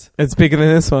podcast. It's bigger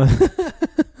than this one.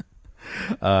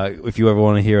 If you ever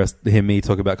want to hear me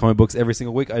talk about comic books every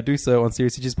single week, I do so on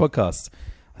Serious Issues podcast.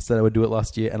 I said I would do it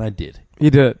last year, and I did. You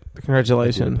did it. I did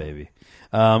Congratulations. it, baby.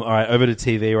 All right, over to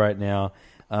TV right now.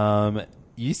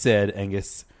 You said,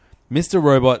 Angus, Mr.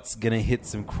 Robot's going to hit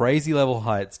some crazy level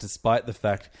heights despite the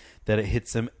fact that it hit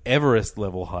some Everest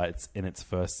level heights in its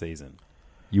first season.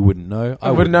 You wouldn't know.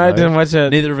 I wouldn't know. I didn't watch it.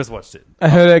 Neither of us watched it. I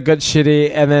heard it got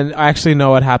shitty, and then I actually know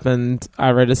what happened.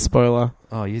 I read a spoiler.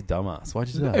 Oh, you dumbass. Why'd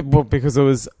you do that? Well, because it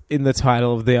was in the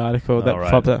title of the article that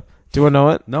right. popped up. Do you want to know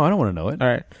it? No, I don't want to know it. All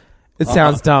right. It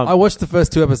sounds dumb. I watched the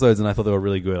first 2 episodes and I thought they were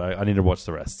really good. I need to watch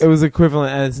the rest. It was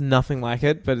equivalent, and it's nothing like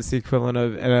it, but it's the equivalent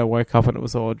of, and I woke up and it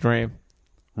was all a dream.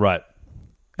 Right.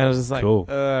 And I was just like, Cool.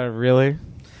 Really?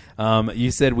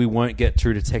 You said we won't get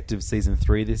True Detective Season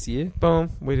 3 this year. Boom.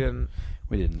 We didn't.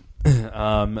 We didn't.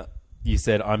 You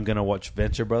said I'm going to watch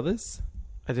Venture Brothers.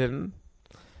 I didn't.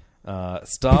 Star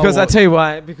Because Wars. I tell you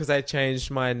why. Because I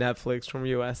changed my Netflix from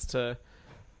US to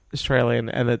Australian,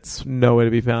 and it's nowhere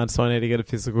to be found, so I need to get a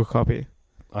physical copy.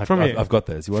 I've you. got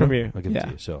those. You want From them? you. I'll give Yeah. them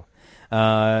to you,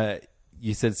 sure.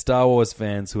 You said Star Wars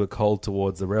fans who are cold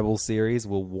towards the Rebel series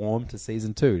will warm to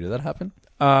Season 2. Did that happen?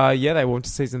 Yeah, they warmed to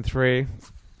Season 3.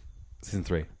 Season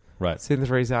 3. Right. Season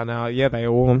 3's out now. Yeah, they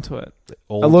all warmed to it.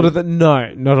 All A lot do? of them,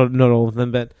 no, not all of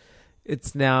them, but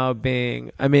it's now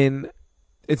being, I mean,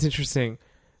 it's interesting.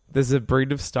 There's a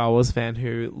breed of Star Wars fan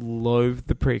who loathe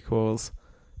the prequels,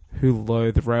 who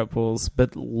loathe the Rebels,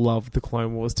 but love the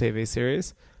Clone Wars TV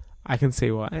series. I can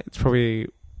see why. It's probably,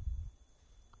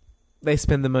 they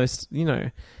spend the most,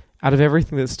 out of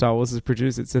everything that Star Wars has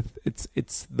produced,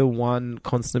 it's the one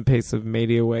constant piece of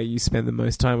media where you spend the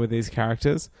most time with these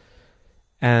characters.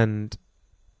 And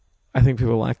I think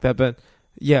people like that. But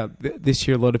yeah, this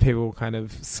year a lot of people kind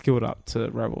of skilled up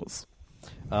to Rebels.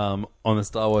 On the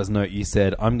Star Wars note, you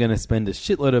said, I'm going to spend a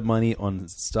shitload of money on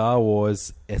Star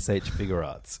Wars SH figure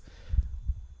arts.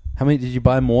 How many did you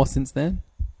buy more since then?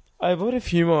 I bought a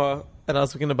few more, and I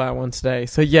was going to buy one today.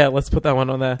 So yeah, let's put that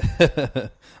one on there. I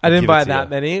I'll didn't give buy it to that you.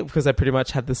 many because I pretty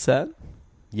much had the set.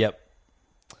 Yep.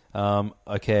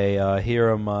 Okay,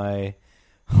 here are my...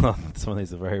 Some of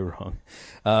these are very wrong.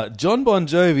 John Bon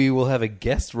Jovi will have a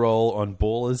guest role on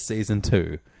Ballers Season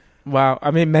 2. Wow.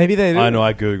 I mean, maybe they do. I know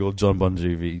I googled John Bon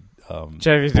Jovi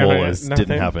Jovi's doing Ballers. nothing.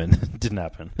 Didn't happen. Didn't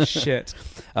happen. Shit.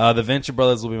 The Venture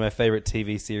Brothers will be my favorite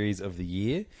TV series of the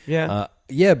year. Yeah.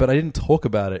 Yeah, but I didn't talk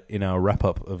about it in our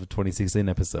wrap-up of a 2016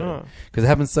 episode. Oh. Because it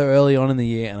happened so early on in the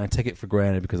year, and I take it for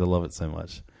granted because I love it so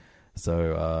much.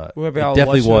 So Maybe it I'll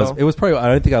definitely watch it was. all. It was probably... I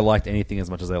don't think I liked anything as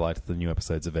much as I liked the new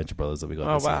episodes of Venture Brothers that we got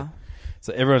Oh, this wow. year.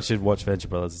 So everyone should watch Venture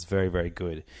Brothers. It's very, very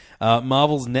good.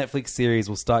 Marvel's Netflix series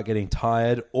will start getting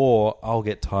tired, or I'll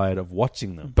get tired of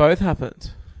watching them. Both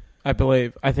happened, I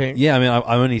believe. I think. Yeah, I mean, I'm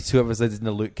only 2 episodes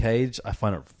into Luke Cage. I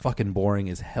find it fucking boring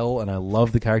as hell, and I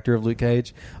love the character of Luke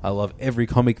Cage. I love every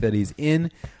comic that he's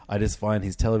in. I just find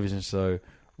his television show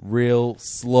real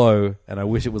slow, and I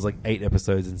wish it was like 8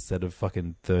 episodes instead of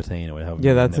fucking 13 or whatever.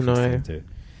 Yeah, that's Netflix annoying. thing too.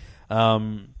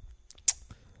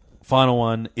 Final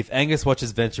one. If Angus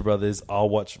watches Venture Brothers, I'll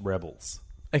watch Rebels.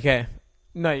 Okay.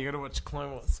 No, you got to watch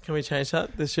Clone Wars. Can we change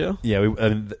that this year? Yeah,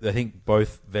 I think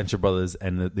both Venture Brothers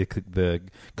and the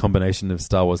combination of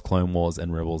Star Wars, Clone Wars,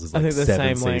 and Rebels is I like think the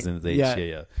 7 same, seasons like, each yeah.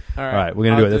 year. All All right, we're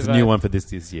going to do it. That's a new both. one for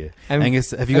this year. And,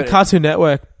 Angus, have you got... Cartoon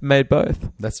Network made both.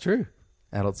 That's true.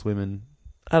 Adult Swim and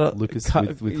Adult, Lucas with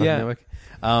Cartoon Network.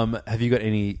 Have you got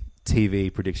any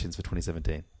TV predictions for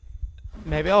 2017?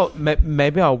 Maybe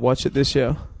I'll watch it this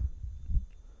year.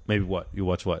 Maybe what? You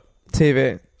watch what?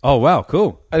 TV. Oh, wow,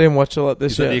 cool. I didn't watch a lot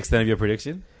this Is that year. the extent of your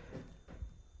prediction?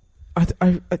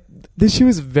 I this year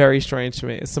was very strange to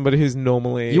me. As somebody who's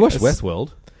normally... You watched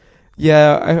Westworld.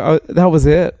 Yeah, that was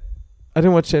it. I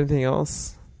didn't watch anything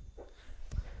else.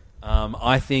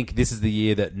 I think this is the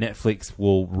year that Netflix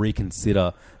will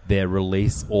reconsider their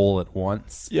release all at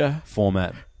once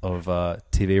format of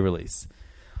TV release.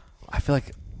 I feel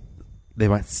like they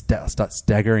might start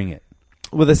staggering it.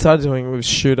 Well, they started doing it with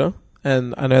Shooter,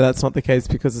 and I know that's not the case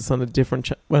because it's on a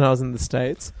different... when I was in the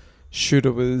States,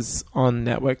 Shooter was on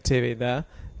network TV there,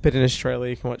 but in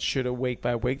Australia you can watch Shooter week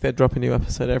by week. They drop a new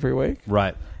episode every week.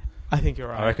 Right. I think you're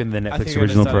right. I reckon the Netflix think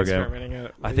original they're gonna start program. experimenting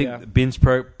it. I think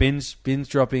binge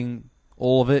dropping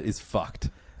all of it is fucked.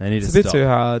 They need It's to a bit stop. too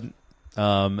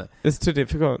hard. It's too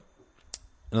difficult.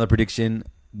 Another prediction: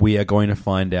 we are going to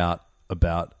find out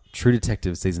about True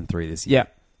Detective season 3 this year. Yeah.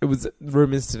 It was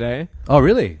rumors today Oh,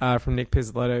 really? from Nick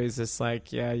Pizzolatto. He's just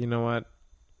like, yeah, you know what?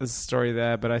 There's a story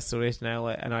there, but I still need to nail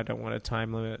it, and I don't want a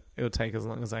time limit. It'll take as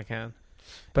long as I can.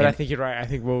 But And I think you're right. I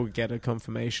think we'll get a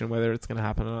confirmation whether it's going to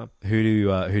happen or not. Who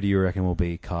do you reckon will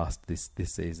be cast this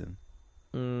season?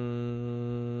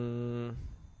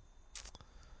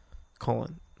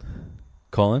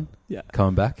 Colin? Yeah.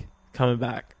 Coming back? Coming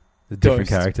back. A different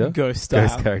Ghost. character? Ghost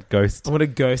style. Ghost. I want a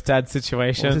ghost dad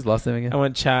situation. What's his last name again? I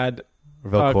want Chad.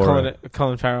 Velcoro.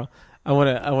 Colin Farrell. I want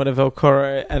a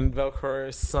Velcoro and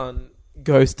Velcoro's son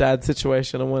ghost dad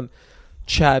situation. I want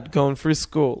Chad going through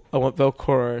school. I want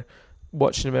Velcoro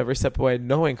watching him every step away,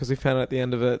 knowing, because we found out at the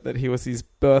end of it that he was his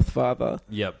birth father.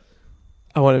 Yep.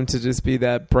 I want him to just be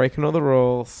there, breaking all the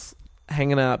rules,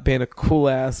 hanging out, being a cool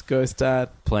ass ghost dad,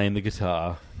 Playing the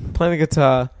guitar. playing the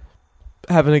guitar,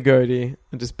 having a goatee,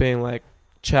 and just being like,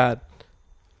 Chad,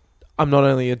 I'm not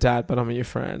only your dad, but I'm your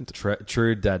friend.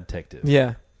 True dad detective.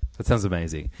 Yeah. That sounds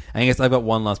amazing. And I guess I've got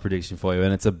one last prediction for you,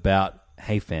 and it's about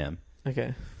Hey Fam.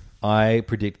 Okay. I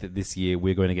predict that this year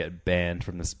we're going to get banned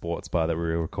from the sports bar that we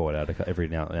record out every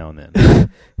now and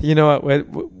then. You know what?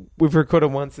 We've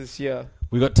recorded once this year.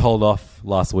 We got told off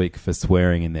last week for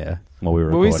swearing in there while we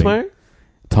were Were recording. we swearing?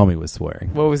 Tommy was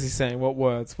swearing. What was he saying? What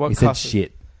words? What He said cusses?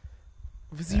 shit.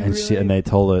 Was he And really? shit, and they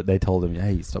told him,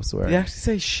 hey, stop swearing. Did he actually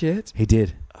say shit? He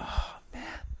did. Oh, man.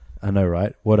 I know,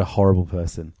 right? What a horrible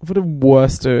person. What a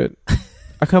worst dude.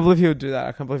 I can't believe he would do that.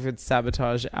 I can't believe he would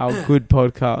sabotage our good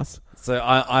podcast. So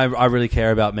I really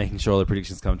care about making sure the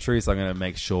predictions come true, so I'm going to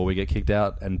make sure we get kicked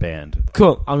out and banned.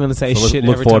 Cool. I'm going to say So shit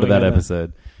look every forward time to we that go there.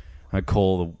 episode. I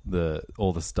call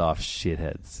all the staff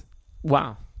shitheads.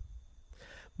 Wow.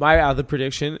 My other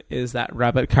prediction is that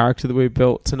rabbit character that we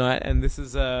built tonight, and this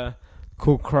is a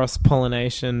cool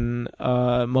cross-pollination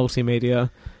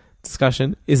multimedia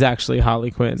discussion, is actually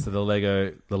Harley Quinn. So the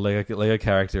Lego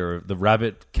character, the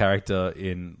rabbit character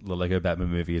in the Lego Batman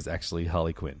movie is actually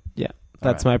Harley Quinn. Yeah,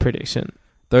 that's my prediction.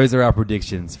 Those are our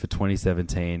predictions for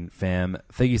 2017. Fam,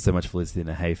 thank you so much for listening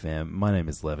to Hey Fam. My name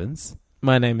is Levins.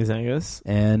 My name is Angus.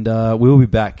 And we will be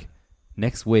back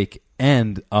next week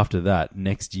and after that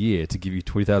next year to give you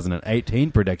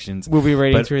 2018 predictions. We'll be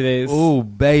reading through these. Oh,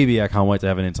 baby, I can't wait to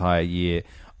have an entire year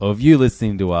of you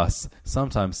listening to us,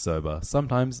 sometimes sober,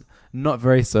 sometimes not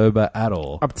very sober at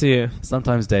all. Up to you.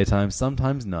 Sometimes daytime,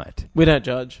 sometimes night. We don't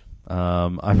judge.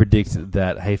 I predict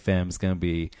that Hey Fam is going to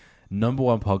be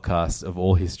 #1 podcast of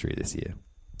all history this year.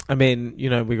 I mean, you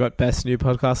know, we got best new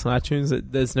podcast on iTunes.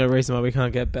 There's no reason why we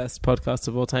can't get best podcast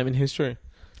of all time in history.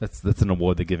 That's an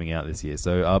award they're giving out this year.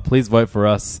 So please vote for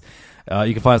us.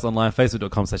 You can find us online,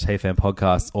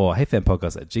 facebook.com/HeyFamPodcast or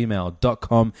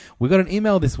HeyFamPodcast@gmail.com. We got an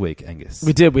email this week, Angus.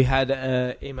 We did. We had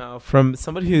an email from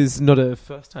somebody who's not a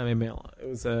first-time emailer. It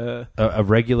was a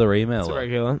regular emailer. It's a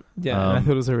regular. Yeah, and I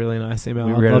thought it was a really nice email.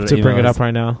 we I'd read love out to an bring it email. up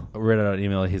right now. I read out an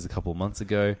email his a couple of months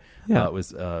ago. Yeah. It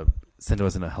was sent to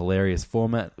us in a hilarious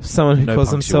format. Someone who No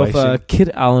calls himself punctuation. Kid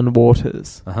Alan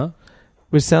Waters. Uh-huh.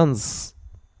 Which sounds...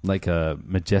 Like a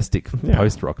majestic Yeah.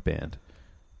 post-rock band.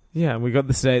 Yeah, we got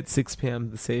this today at 6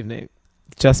 p.m. this evening,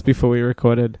 just before we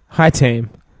recorded. Hi, team.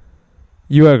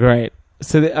 You are great.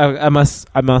 So I must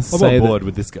I'm say on board that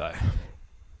with this guy.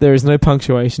 there is no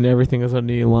punctuation. Everything is on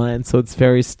new line, so it's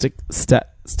very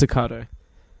staccato.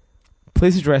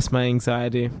 Please address my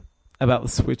anxiety about the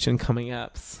Switch and coming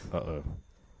apps. Uh-oh.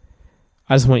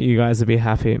 I just want you guys to be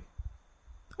happy.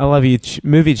 I love you,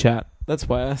 movie chat. That's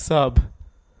why I sub.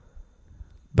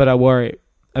 But I worry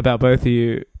about both of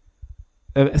you.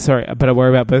 But I worry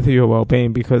about both of your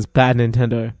well-being because bad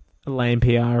Nintendo, a lame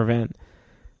PR event.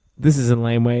 This is a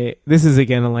lame way. This is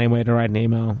again a lame way to write an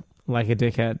email like a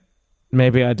dickhead.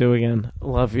 Maybe I do again.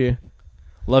 Love you.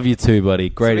 Love you too, buddy.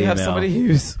 Great email. We have somebody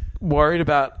who's worried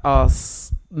about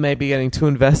us maybe getting too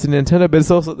invested in Nintendo, but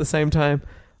it's also at the same time,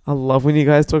 I love when you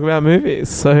guys talk about movies.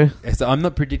 So I'm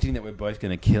not predicting that we're both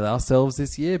going to kill ourselves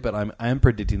this year, but I am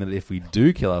predicting that if we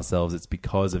do kill ourselves, it's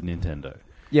because of Nintendo.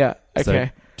 Yeah, okay.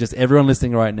 So just everyone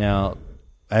listening right now,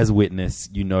 as witness,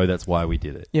 you know that's why we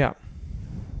did it. Yeah.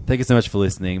 Thank you so much for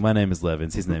listening. My name is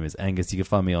Levins. His name is Angus. You can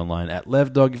find me online at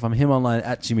LevDog. You can find him online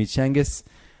at Jimmy Changus.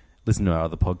 Listen to our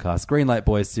other podcasts, Greenlight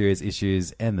Boys, Serious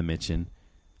Issues, and The Mitchin.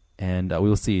 And we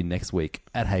will see you next week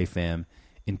at Hey Fam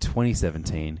in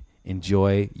 2017.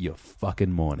 Enjoy your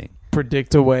fucking morning.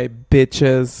 Predict away,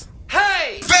 bitches.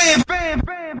 Hey! Bam, bam,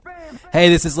 bam, bam. Hey,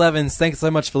 this is Levins. Thanks so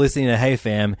much for listening to Hey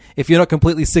Fam. If you're not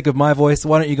completely sick of my voice,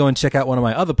 why don't you go and check out one of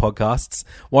my other podcasts?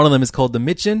 One of them is called The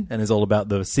Mitchin and is all about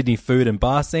the Sydney food and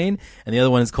bar scene. And the other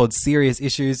one is called Serious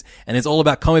Issues and it's all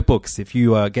about comic books. If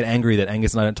you get angry that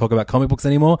Angus and I don't talk about comic books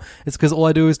anymore, it's because all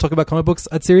I do is talk about comic books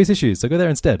at Serious Issues. So go there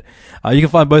instead. You can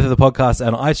find both of the podcasts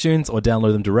on iTunes or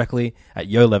download them directly at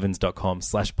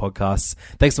yolevins.com/podcasts.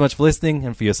 Thanks so much for listening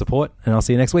and for your support. And I'll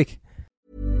see you next week.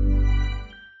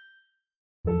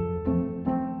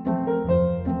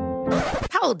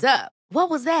 Hold up. What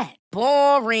was that?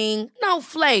 Boring. No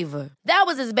flavor. That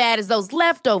was as bad as those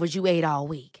leftovers you ate all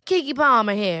week. Keke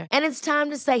Palmer here. And it's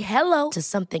time to say hello to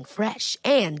something fresh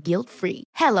and guilt-free.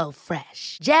 Hello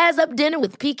Fresh. Jazz up dinner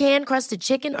with pecan-crusted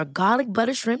chicken or garlic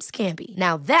butter shrimp scampi.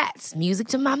 Now that's music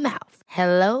to my mouth.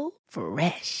 Hello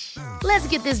Fresh. Let's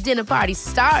get this dinner party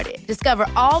started. Discover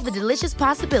all the delicious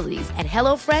possibilities at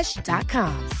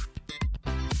HelloFresh.com.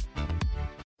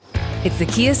 It's the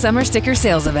Kia Summer Sticker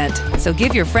Sales Event, so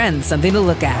give your friends something to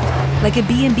look at. Like a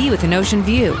B&B with an ocean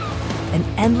view, an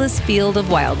endless field of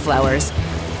wildflowers,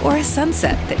 or a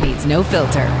sunset that needs no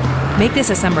filter. Make this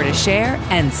a summer to share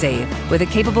and save with a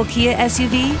capable Kia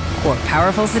SUV or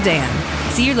powerful sedan.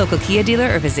 See your local Kia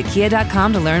dealer or visit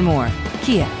kia.com to learn more.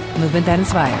 Kia, movement that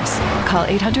inspires. Call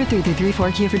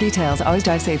 800-333-4KIA for details. Always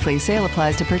drive safely. Sale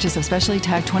applies to purchase of specially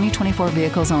tagged 2024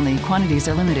 vehicles only. Quantities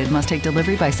are limited. Must take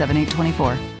delivery by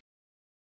 7/8/24.